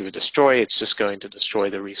ability just to destroy. It's just going to destroy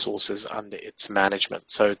the resources under its management.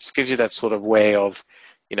 So it gives you that sort of way of,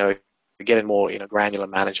 getting more, granular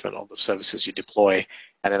management of the services you deploy.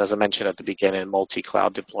 And then, as I mentioned at the beginning,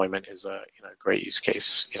 multi-cloud deployment is a great use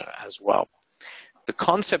case, as well. The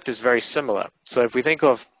concept is very similar. So if we think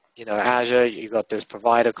of, Azure, you've got this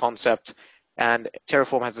provider concept, and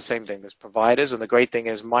Terraform has the same thing. There's providers, and the great thing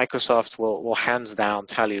is Microsoft will hands down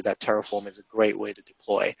tell you that Terraform is a great way to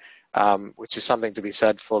deploy, which is something to be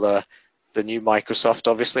said for the new Microsoft,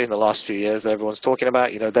 obviously, in the last few years that everyone's talking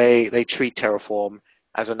about. They treat Terraform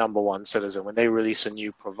as a #1 citizen. When they release a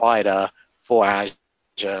new provider for Azure,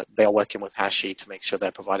 they are working with Hashi to make sure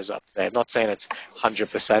their providers are up to date. I'm not saying it's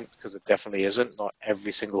 100% because it definitely isn't. Not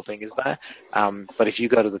every single thing is there. But if you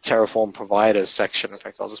go to the Terraform providers section, in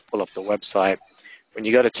fact, I'll just pull up the website. When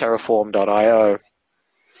you go to terraform.io,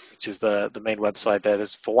 which is the main website there,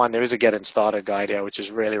 there is a getting started guide here, which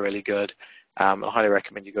is really, really good. I highly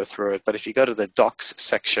recommend you go through it. But if you go to the docs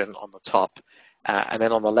section on the top, and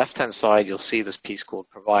then on the left-hand side, you'll see this piece called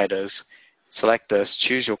providers. Select this,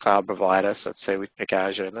 choose your cloud provider. So let's say we pick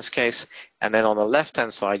Azure in this case. And then on the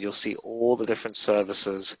left-hand side, you'll see all the different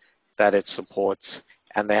services that it supports.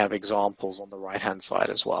 And they have examples on the right-hand side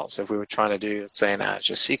as well. So if we were trying to do, let's say, an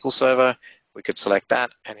Azure SQL Server, we could select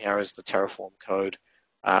that. And here is the Terraform code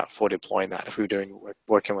for deploying that. If we were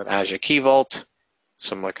working with Azure Key Vault,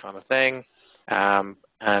 similar kind of thing. And,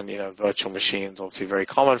 virtual machines, obviously very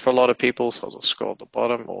common for a lot of people. So I'll just scroll to the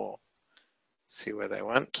bottom or see where they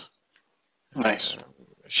went. Nice.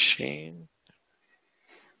 Machine.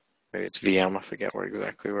 Maybe it's VM. I forget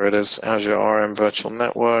exactly where it is. Azure RM Virtual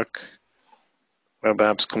Network. Web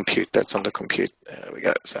Apps Compute. That's under Compute. There we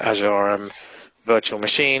go. So Azure RM Virtual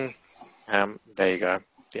Machine. There you go.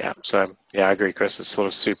 Yeah. So yeah, I agree, Chris. It's sort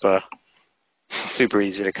of super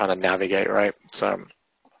easy to kind of navigate, right? So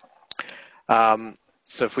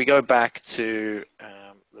if we go back to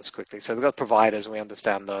this quickly. So we've got providers. We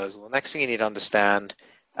understand those. Well, the next thing you need to understand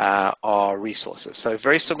are resources. So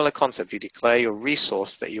very similar concept. You declare your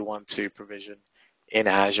resource that you want to provision in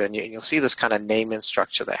Azure, and you'll see this kind of naming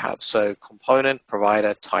structure they have. So component,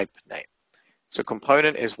 provider, type, name. So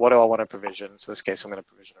component is what do I want to provision. So in this case, I'm going to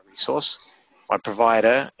provision a resource. My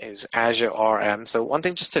provider is Azure RM. So one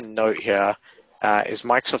thing just to note here, is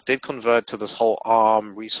Microsoft did convert to this whole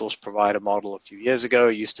ARM resource provider model a few years ago.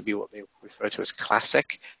 It used to be what they refer to as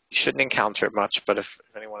Classic. You shouldn't encounter it much, but if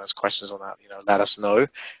anyone has questions on that, let us know.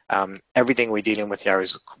 Everything we're dealing with here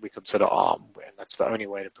is we consider ARM, and that's the only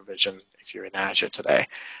way to provision if you're in Azure today.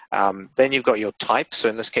 Then you've got your type. So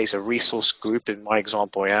in this case, a resource group in my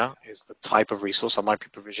example here is the type of resource. I might be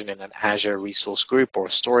provisioning an Azure resource group or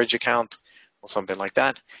a storage account or something like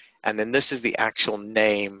that. And then this is the actual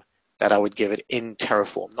name that I would give it in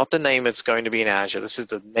Terraform, not the name it's going to be in Azure. This is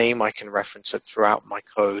the name I can reference it throughout my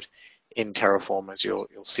code in Terraform, as you'll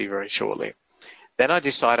see very shortly. Then I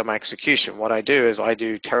decide on my execution. What I do is I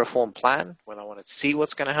do Terraform plan when I want to see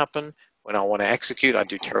what's going to happen. When I want to execute, I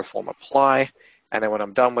do Terraform apply. And then when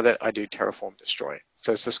I'm done with it, I do Terraform destroy.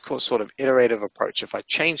 So it's this sort of iterative approach. If I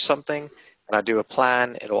change something and I do a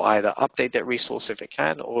plan, it'll either update that resource if it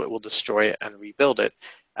can, or it will destroy it and rebuild it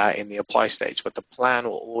in the apply stage. But the plan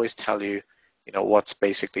will always tell you, what's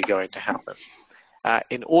basically going to happen.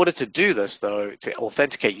 In order to do this, though, to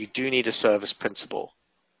authenticate, you do need a service principal.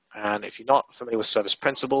 And if you're not familiar with service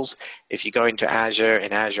principals, if you go into Azure,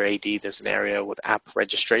 in Azure AD, there's an area with app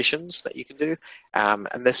registrations that you can do.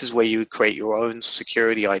 And this is where you create your own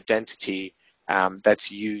security identity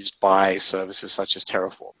that's used by services such as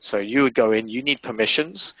Terraform. So you would go in, you need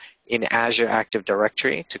permissions in Azure Active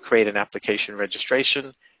Directory to create an application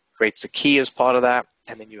registration, creates a key as part of that,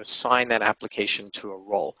 and then you assign that application to a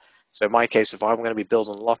role. So in my case, if I'm going to be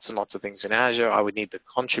building lots and lots of things in Azure, I would need the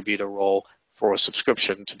contributor role for a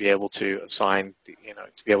subscription to be able to assign,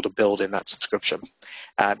 to be able to build in that subscription.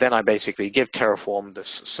 Then I basically give Terraform this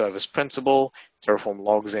service principal. Terraform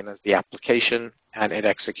logs in as the application, and it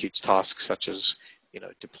executes tasks such as,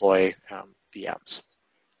 deploy VMs.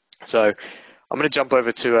 So I'm going to jump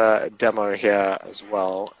over to a demo here as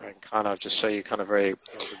well, and kind of just show you kind of the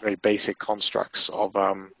very basic constructs of.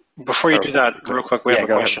 Before you do that, real quick, we have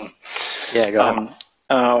a question. Yeah, go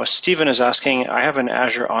ahead. Stephen is asking, I have an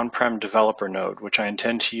Azure on-prem developer node, which I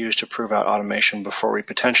intend to use to prove out automation before we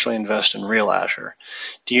potentially invest in real Azure.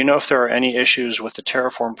 Do you know if there are any issues with the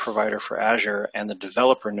Terraform provider for Azure and the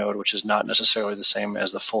developer node, which is not necessarily the same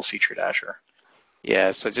as the full-featured Azure?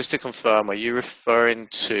 Yeah, so just to confirm, are you referring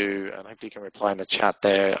to, and hopefully you can reply in the chat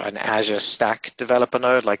there, an Azure Stack developer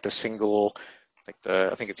node, like the single,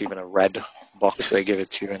 I think it's even a red box they give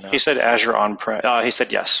it to you in. He said Azure on-prem. He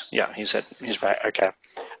said yes. Yeah, he said he's right. Okay.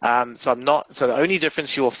 So the only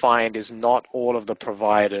difference you will find is not all of the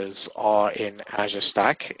providers are in Azure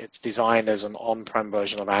Stack. It's designed as an on-prem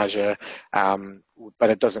version of Azure, but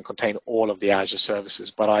it doesn't contain all of the Azure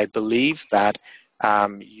services. But I believe that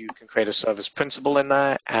you can create a service principal in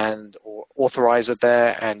there or authorize it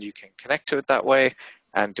there, and you can connect to it that way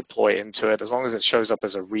and deploy into it. As long as it shows up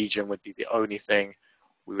as a region would be the only thing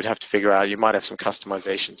we would have to figure out. You might have some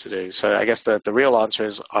customization to do. So I guess the real answer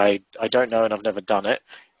is I don't know, and I've never done it.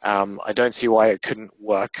 I don't see why it couldn't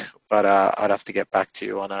work, but I'd have to get back to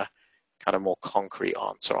you on a kind of more concrete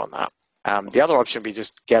answer on that. The other option would be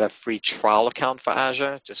just get a free trial account for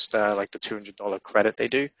Azure, just like the $200 credit they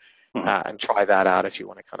do, and try that out if you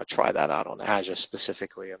want to kind of try that out on Azure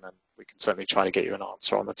specifically, and then we can certainly try to get you an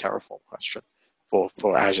answer on the Terraform question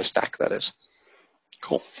for Azure Stack, that is.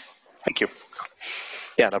 Cool. Thank you.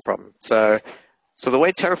 Yeah, no problem. So the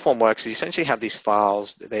way Terraform works is you essentially have these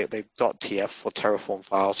files, they .tf for Terraform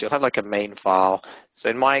files. So you'll have like a main file. So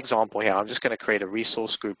in my example here, I'm just going to create a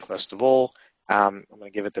resource group first of all. I'm going to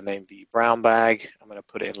give it the name vBrownBag. I'm going to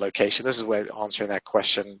put it in location. This is where answering that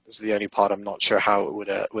question, this is the only part I'm not sure how it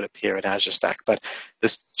would appear in Azure Stack, but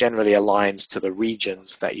this generally aligns to the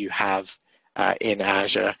regions that you have in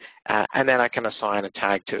Azure. And then I can assign a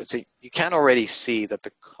tag to it. So you can already see that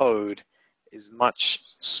the code is much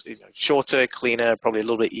shorter, cleaner, probably a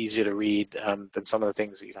little bit easier to read than some of the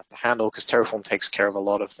things that you have to handle, because Terraform takes care of a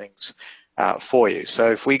lot of things for you.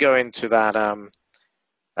 So if we go into that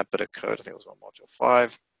bit of code, I think it was on module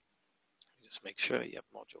 5. Just make sure, yep,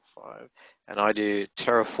 module 5. And I do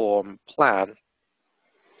Terraform plan.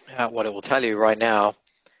 What it will tell you right now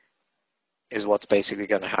is what's basically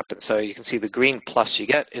going to happen. So you can see the green plus you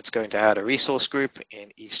get, it's going to add a resource group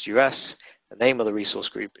in East US. The name of the resource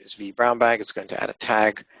group is vBrownBag. It's going to add a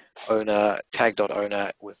tag, owner,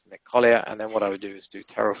 tag.owner with Nick Collier. And then what I would do is do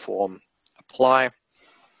Terraform apply.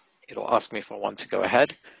 It'll ask me if I want to go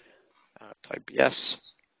ahead. Type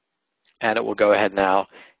yes. And it will go ahead now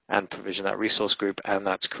and provision that resource group, and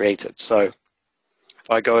that's created. So if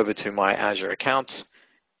I go over to my Azure account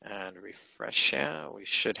and refresh here, we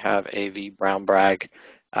should have a vBrownBag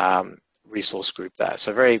resource group there.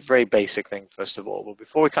 So very, very basic thing, first of all. But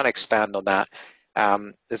before we kind of expand on that,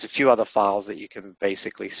 there's a few other files that you can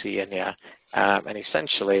basically see in here. And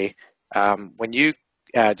essentially, When you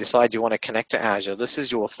decide you want to connect to Azure, this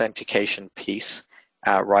is your authentication piece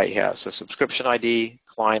right here. So subscription ID,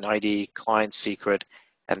 client secret,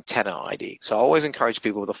 and tenant ID. So I always encourage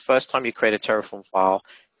people, the first time you create a Terraform file,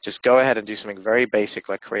 just go ahead and do something very basic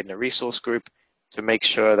like creating a resource group to make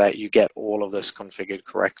sure that you get all of this configured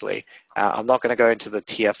correctly. I'm not going to go into the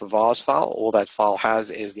TF-vars file. All that file has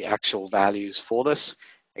is the actual values for this.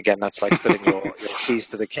 Again, that's like putting your keys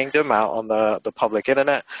to the kingdom out on the public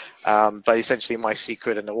internet. But essentially, my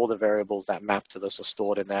secret and all the variables that map to this are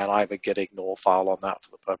stored in there, and I have a git ignore file on that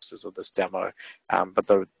for the purposes of this demo. But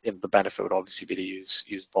the benefit would obviously be to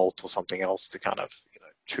use Vault or something else to kind of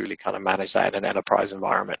truly kind of manage that in an enterprise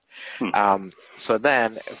environment. So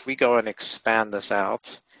then, if we go and expand this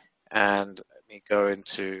out, and let me go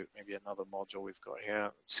into maybe another module we've got here.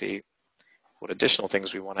 Let's see what additional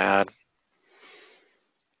things we want to add.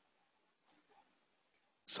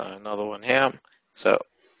 So another one here. So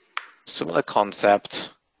similar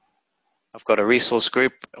concept. I've got a resource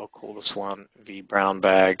group. I'll call this one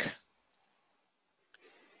vBrownBag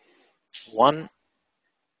 1.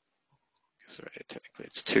 Sorry, technically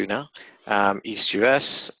it's 2 now. East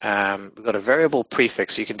US. We've got a variable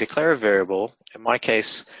prefix. You can declare a variable. In my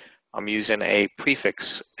case, I'm using a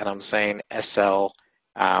prefix, and I'm saying SL,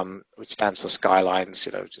 which stands for Skylines.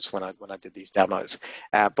 Just when I did these demos.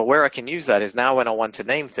 But where I can use that is now when I want to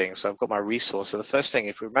name things. So I've got my resource. So the first thing,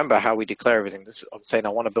 if we remember how we declare everything, I'm saying I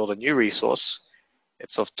want to build a new resource.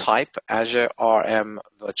 It's of type Azure RM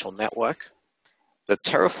Virtual Network. The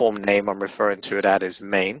Terraform name I'm referring to it at is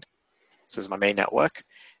main. This is my main network.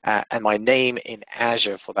 And my name in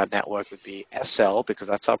Azure for that network would be SL, because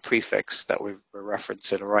that's our prefix that we're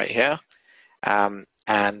referencing right here,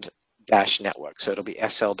 and dash network. So it'll be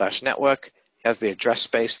SL-network. It has the address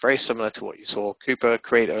space, very similar to what you saw Cooper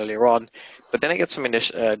create earlier on. But then I get some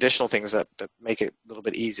additional things that make it a little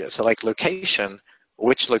bit easier. So like location,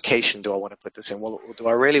 which location do I want to put this in? Well, do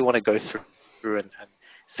I really want to go through and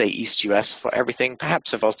say East US for everything?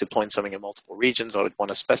 Perhaps if I was deploying something in multiple regions, I would want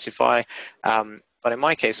to specify. But in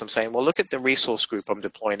my case, I'm saying, well, look at the resource group I'm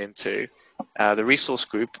deploying into. The resource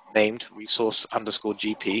group named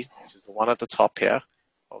resource_GP, which is the one at the top here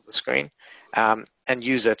of the screen, and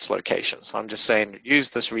use its location. So I'm just saying, use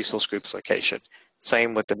this resource group's location.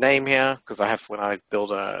 Same with the name here, because when I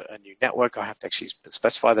build a new network, I have to actually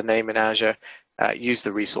specify the name in Azure, use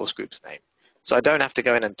the resource group's name. So I don't have to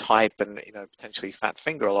go in and type and potentially fat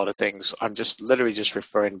finger a lot of things. I'm just literally just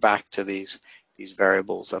referring back to these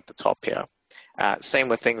variables at the top here. Same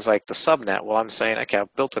with things like the subnet. Well, I'm saying, okay,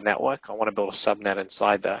 I've built a network. I want to build a subnet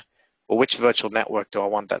inside there. Well, which virtual network do I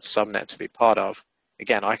want that subnet to be part of?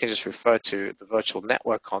 Again, I can just refer to the virtual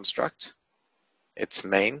network construct. It's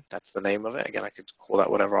main. That's the name of it. Again, I could call that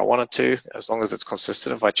whatever I wanted to, as long as it's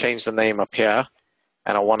consistent. If I change the name up here,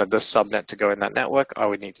 and I wanted this subnet to go in that network, I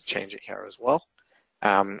would need to change it here as well.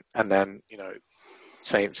 And then,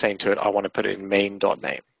 saying to it, I want to put it in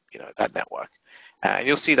main.name, that network. And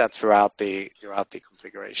you'll see that throughout the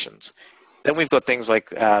configurations. Then we've got things like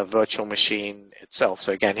virtual machine itself.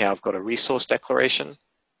 So again, here I've got a resource declaration,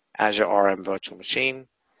 Azure RM virtual machine,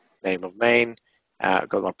 name of main. I've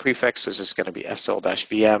got my prefix. This is going to be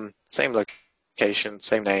SL-VM, same location,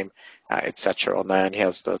 same name, etc. on there. And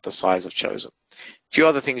here's the size I've chosen. A few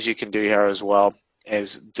other things you can do here as well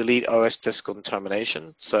is delete OS disk on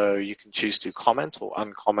termination. So you can choose to comment or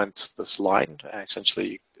uncomment this line.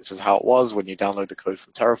 Essentially, this is how it was when you download the code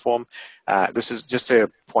from Terraform. This is just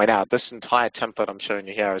to point out, this entire template I'm showing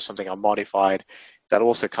you here is something I modified that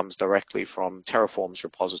also comes directly from Terraform's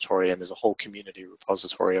repository, and there's a whole community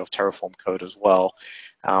repository of Terraform code as well.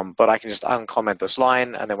 But I can just uncomment this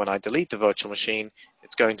line, and then when I delete the virtual machine,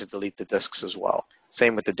 it's going to delete the disks as well.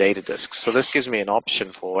 Same with the data disks. So this gives me an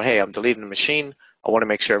option for, hey, I'm deleting the machine. I want to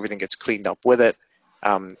make sure everything gets cleaned up with it.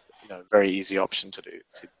 Very easy option to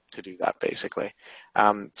do that basically.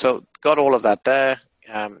 So got all of that there.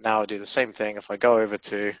 Now I'll do the same thing. If I go over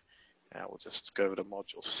to, we'll just go over to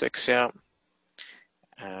module 6 here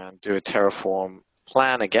and do a Terraform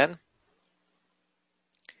plan again.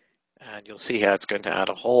 And you'll see here it's going to add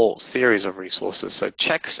a whole series of resources. So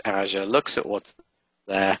checks Azure, looks at what's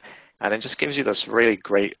there, and then just gives you this really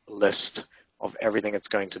great list of everything it's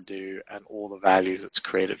going to do and all the values it's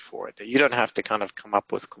created for it that you don't have to kind of come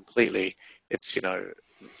up with completely. It's,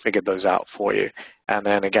 figured those out for you. And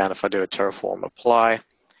then again, if I do a Terraform apply,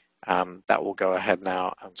 that will go ahead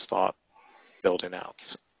now and start building out.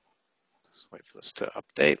 So let's wait for this to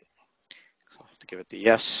update. So I'll have to give it the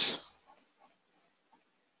yes.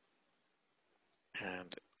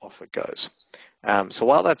 And off it goes. So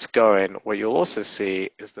while that's going, what you'll also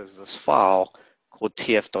see is there's this file called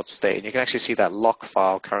tf.state. And you can actually see that lock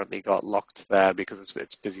file currently got locked there because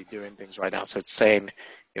it's busy doing things right now. So it's saying,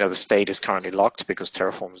 the state is currently locked because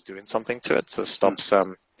Terraform is doing something to it. So it stops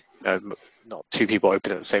not two people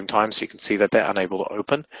open at the same time, so you can see that they're unable to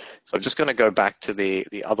open. So I'm just going to go back to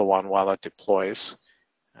the other one while that deploys.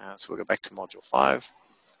 So we'll go back to module 5.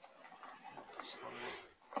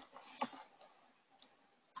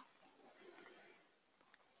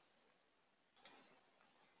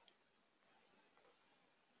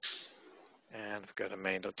 And if we go to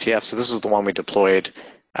main.tf, so this was the one we deployed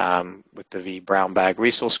with the vBrownBag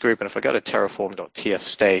resource group. And if I go to terraform.tf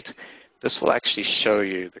state, this will actually show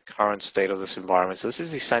you the current state of this environment. So this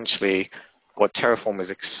is essentially what Terraform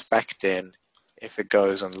is expecting if it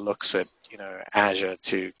goes and looks at Azure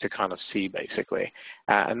to kind of see, basically.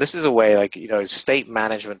 And this is a way, state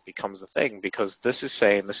management becomes a thing, because this is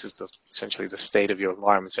saying this is essentially the state of your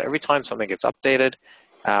environment. So every time something gets updated,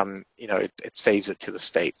 it saves it to the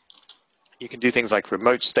state. You can do things like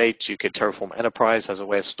remote state. You could Terraform Enterprise has a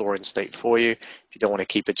way of storing state for you if you don't want to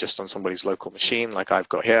keep it just on somebody's local machine like I've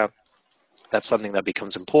got here. That's something that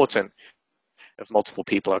becomes important if multiple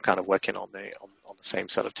people are kind of working on the same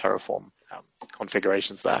set of Terraform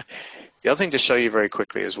configurations there. The other thing to show you very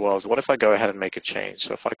quickly as well is, what if I go ahead and make a change?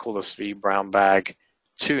 So if I call this vBrownBag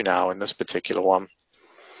 2 now in this particular one,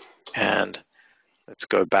 and let's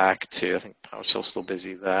go back to, I think PowerShell's still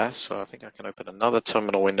busy there, so I think I can open another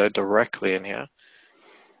terminal window directly in here.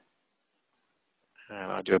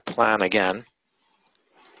 And I do a plan again.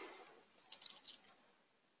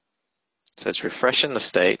 So it's refreshing the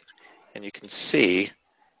state, and you can see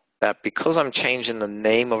that because I'm changing the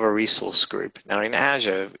name of a resource group, now in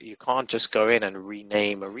Azure, you can't just go in and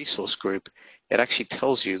rename a resource group. It actually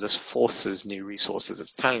tells you this forces new resources.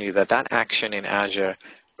 It's telling you that that action in Azure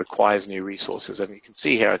requires new resources. And you can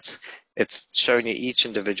see here, it's showing you each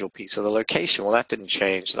individual piece. So the location, well, that didn't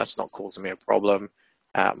change, so that's not causing me a problem.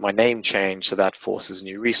 My name changed, so that forces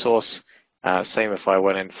new resource. Same if I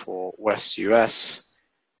went in for West US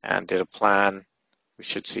and did a plan, we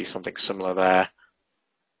should see something similar there,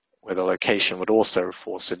 where the location would also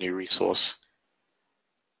force a new resource.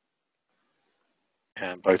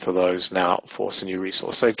 And both of those now force a new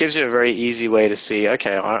resource. So it gives you a very easy way to see,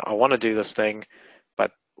 okay, I want to do this thing,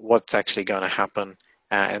 but what's actually going to happen?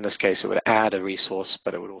 In this case, it would add a resource,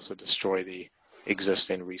 but it would also destroy the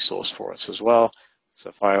existing resource for us as well. So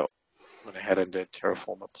if I went ahead and did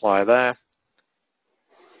Terraform apply there,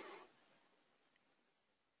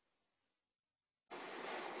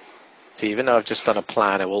 so even though I've just done a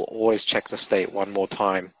plan, it will always check the state one more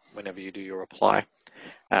time whenever you do your apply.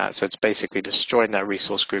 So it's basically destroying that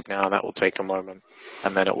resource group now, and that will take a moment,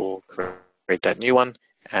 and then it will create that new one.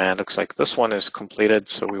 And it looks like this one is completed,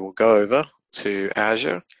 so we will go over to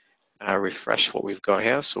Azure, refresh what we've got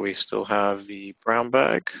here. So we still have the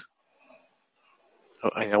vBrownBag.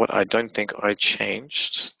 Oh, you know what? I don't think I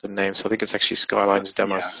changed the name, so I think it's actually Skylines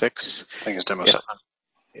Demo 6. I think it's Demo 6.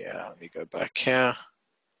 Yeah, let me go back here.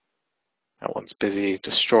 That one's busy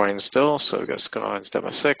destroying still, so we go Skylines Demo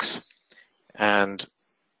 6. And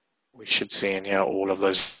we should see in here all of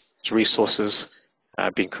those resources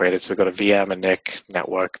being created. So we've got a VM, a NIC,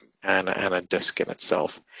 network, and a disk in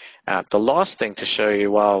itself. The last thing to show you,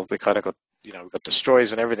 while we kind of got, we've got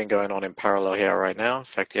destroys and everything going on in parallel here right now. In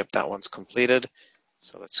fact, yep, that one's completed.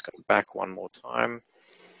 So let's go back one more time,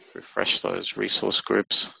 refresh those resource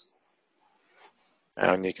groups.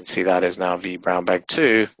 And you can see that is now vBrownBag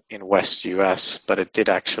 2 in West US, but it did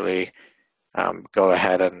actually go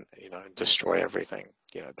ahead and destroy everything,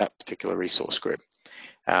 that particular resource group.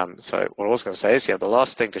 So what I was going to say is, the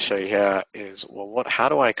last thing to show you here is, well, how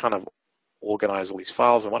do I kind of organize all these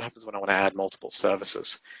files, and what happens when I want to add multiple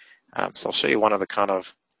services? So I'll show you one of the kind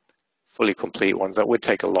of fully complete ones that would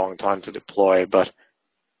take a long time to deploy, but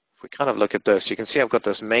if we kind of look at this, you can see I've got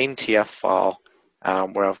this main TF file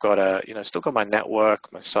where I've got still got my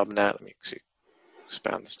network, my subnet. Let me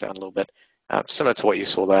expand this down a little bit, similar to what you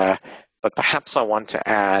saw there, but perhaps I want to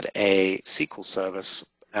add a SQL service,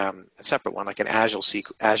 a separate one, like an Azure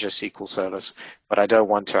SQL service, but I don't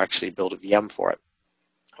want to actually build a VM for it.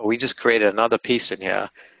 We just created another piece in here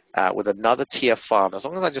with another TF file, and as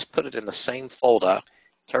long as I just put it in the same folder,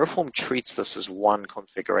 Terraform treats this as one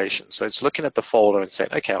configuration. So it's looking at the folder and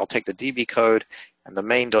saying, okay, I'll take the DB code and the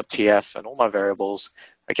main.tf and all my variables.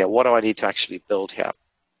 Okay, what do I need to actually build here?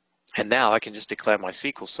 And now I can just declare my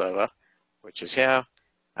SQL server, which is here,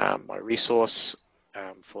 my resource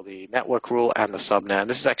for the network rule and the subnet. And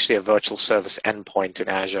this is actually a virtual service endpoint in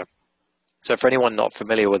Azure. So for anyone not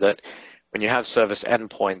familiar with it, when you have service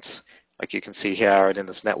endpoints, like you can see here and in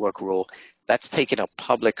this network rule, that's taking a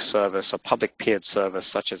public service, a public peered service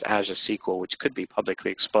such as Azure SQL, which could be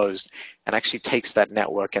publicly exposed, and actually takes that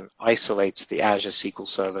network and isolates the Azure SQL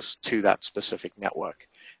service to that specific network.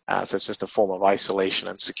 So it's just a form of isolation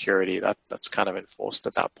and security that's kind of enforced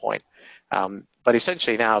at that point. But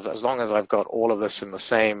essentially now, as long as I've got all of this in the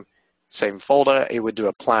same folder, it would do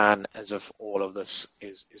a plan as if all of this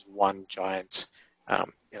is one giant,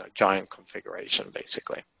 giant configuration,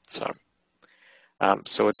 basically.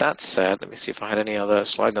 So with that said, let me see if I had any other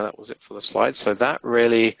slide. No, that was it for the slides. So that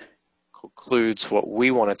really concludes what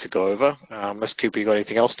we wanted to go over. Ms. Cooper, you got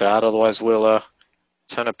anything else to add? Otherwise, we'll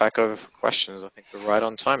turn it back over for questions. I think we're right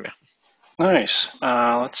on time here. Nice.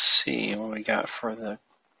 Let's see what we got for the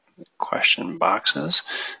question boxes.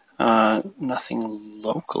 Nothing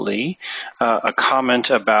locally. A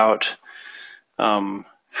comment about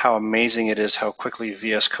how amazing it is how quickly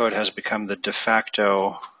VS Code has become the de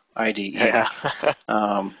facto IDE. Yeah.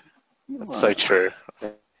 That's so true.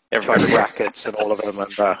 Every brackets and all of them,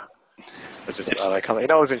 and they come.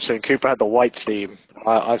 It was interesting. Cooper had the white theme.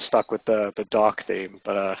 I've stuck with the dark theme,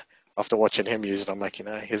 but after watching him use it, I'm like,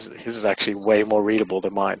 his is actually way more readable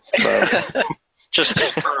than mine. So.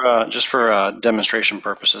 just for demonstration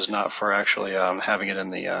purposes, not for actually having it in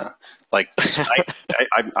the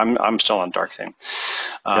I'm still on dark theme.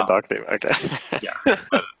 Dark theme, okay. Yeah.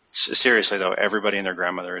 But seriously though, everybody and their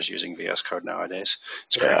grandmother is using VS Code nowadays.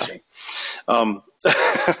 It's crazy. Yeah.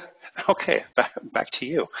 Okay, back to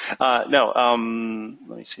you. Let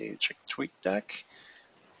me see. Check TweetDeck.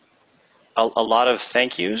 A lot of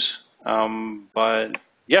thank yous, but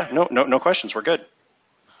yeah, no questions. We're good.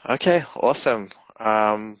 Okay, awesome.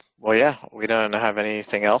 Well, yeah, we don't have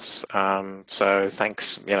anything else. So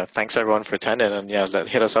thanks everyone for attending, and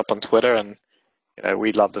hit us up on Twitter, and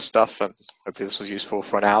we love the stuff, and hopefully this was useful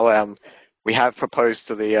for an hour. We have proposed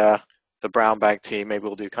to the brown bag team, maybe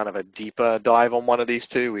we'll do kind of a deeper dive on one of these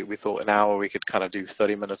two. We thought an hour we could kind of do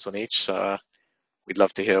 30 minutes on each. So we'd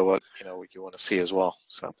love to hear what you want to see as well.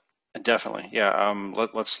 So. Definitely, yeah.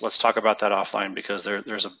 Let's talk about that offline, because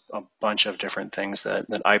there's a bunch of different things that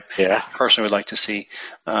I personally would like to see.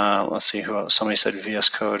 Let's see who else. Somebody said VS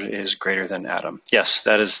Code is greater than Atom. Yes,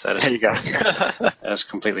 that is. There you go. That is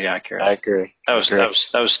completely accurate. I agree. That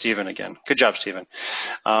was Stephen again. Good job, Stephen.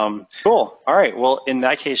 Cool. All right. Well, in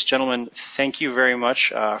that case, gentlemen, thank you very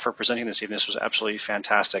much for presenting this evening. This was absolutely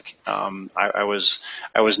fantastic. I was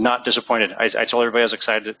not disappointed. I told everybody I was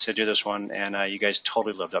excited to do this one, and you guys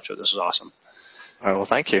totally lived up to it. This is awesome. All right. Well,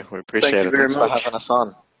 thank you. We appreciate it. Thanks for having us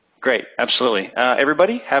on. Great. Absolutely.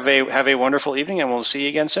 Everybody, have a wonderful evening, and we'll see you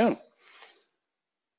again soon.